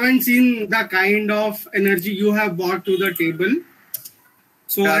haven't seen the kind of energy you have brought to the table.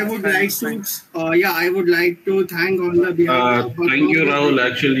 So I would like to thank on the behalf of thank you, Rahul.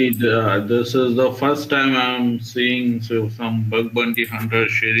 Actually, this is the first time I'm seeing some bug bounty hunter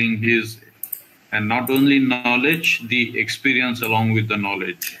sharing his, and not only knowledge, the experience along with the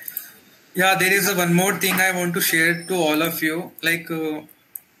knowledge. Yeah, there is one more thing I want to share to all of you.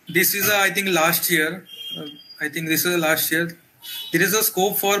 This is I think last year. I think this is last year. There is a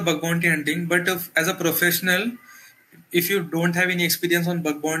scope for bug bounty hunting, but as a professional, if you don't have any experience on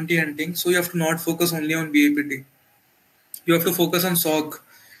bug bounty hunting, so you have to not focus only on BAPT. You have to focus on SOC.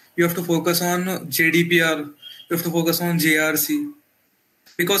 You have to focus on JDPR. You have to focus on JRC.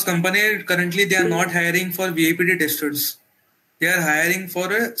 Because company currently they are not hiring for BAPT testers. They are hiring for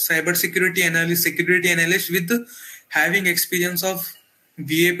a cybersecurity analyst, security analyst with having experience of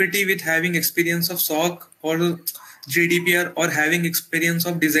BAPT, with having experience of SOC or JDPR, or having experience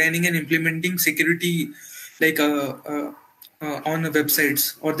of designing and implementing security on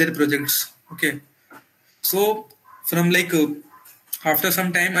websites or their projects. Okay, so from after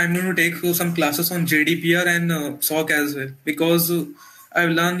some time I'm going to take some classes on JDPR and SOC as well, because I've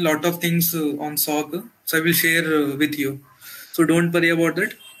learned a lot of things on SOC, so I will share with you. So don't worry about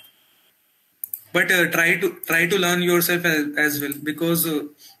that, but try to learn yourself as well, because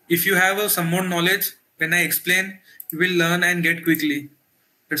if you have some more knowledge, when I explain, you will learn and get quickly.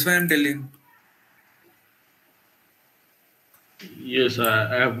 That's why I'm telling. Yes,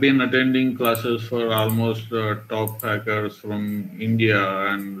 I have been attending classes for almost top hackers from India,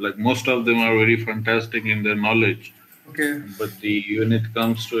 and like most of them are very fantastic in their knowledge. Okay. But when it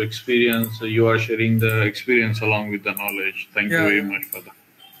comes to experience, you are sharing the experience along with the knowledge. Thank you very much for that.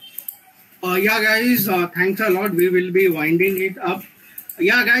 Yeah, guys, thanks a lot. We will be winding it up.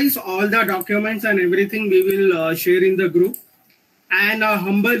 Yeah, guys, all the documents and everything we will share in the group. And a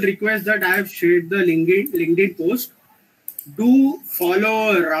humble request that I have shared the LinkedIn post. Do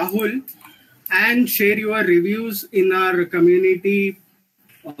follow Rahul and share your reviews in our community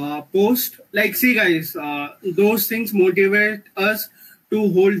post. Like, see, guys, those things motivate us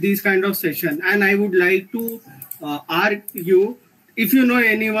to hold these kind of session. And I would like to ask you, if you know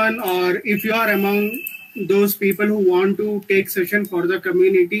anyone or if you are among those people who want to take session for the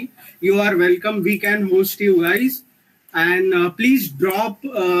community, you are welcome. We can host you guys. And please drop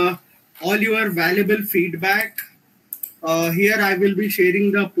all your valuable feedback. Here I will be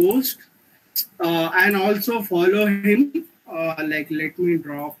sharing the post and also follow him. Like, let me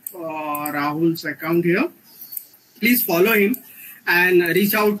drop Rahul's account here. Please follow him and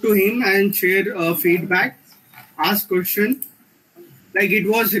reach out to him and share feedback, ask question. Like, it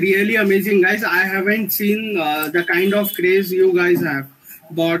was really amazing, guys. I haven't seen the kind of craze you guys have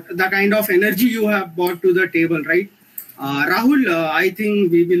brought, the kind of energy you have brought to the table, right? Rahul, I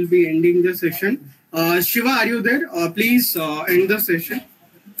think we will be ending the session. Shiva, are you there? Please end the session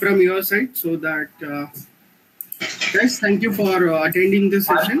from your side so that... guys, thank you for attending this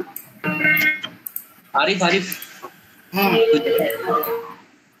session. Arif. हाँ.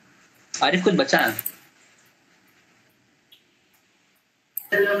 Arif, कुछ बचा है?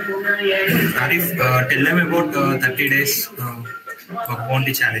 Arif, tell them about 30 days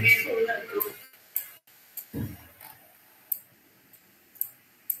bounty challenge.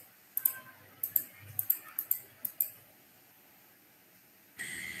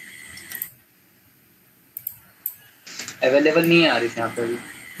 Available नहीं है आरिफ यहाँ पे.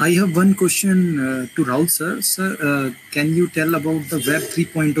 I have one question to Rahul sir. Sir, can you tell about the Web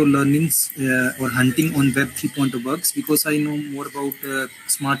 3.0 learnings or hunting on Web 3.0 bugs? Because I know more about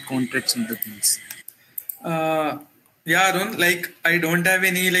smart contracts and the things. Yeah, Arun, like I don't have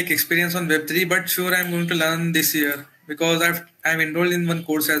any like experience on Web3, but sure I'm going to learn this year because I'm enrolled in one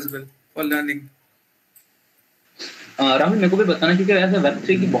course as well for learning. Rahul मेरे को भी बताना क्योंकि ऐसे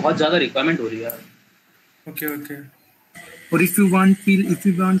Web3 की बहुत ज़्यादा requirement हो रही है. Okay. Or if you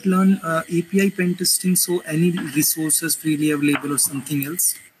want learn API pen testing, so any resources freely available or something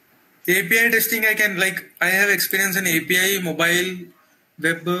else? API testing, I have experience in API, mobile,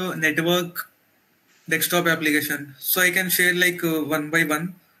 web, network, desktop application. So I can share one by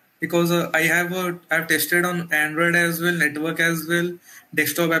one because I've tested on Android as well, network as well,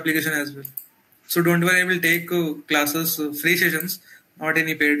 desktop application as well. So don't worry, I will take classes, free sessions, not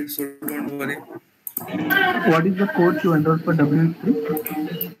any paid. So don't worry. What is the course you enrolled for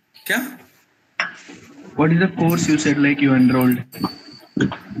W3? Kya? What is the course you said you enrolled?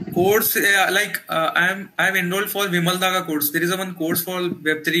 Course I've enrolled for Vimal Daga course. There is one course for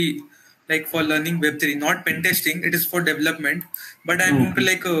Web3, for learning Web3, not pen testing. It is for development. But I'm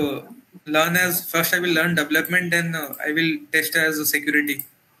going to learn as first. I will learn development, then I will test as a security.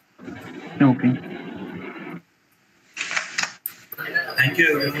 Okay. Thank you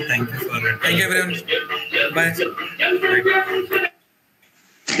everyone. Thank you everyone. Bye.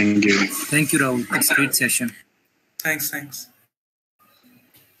 Thank you, Rahul. It's a great session. Thanks.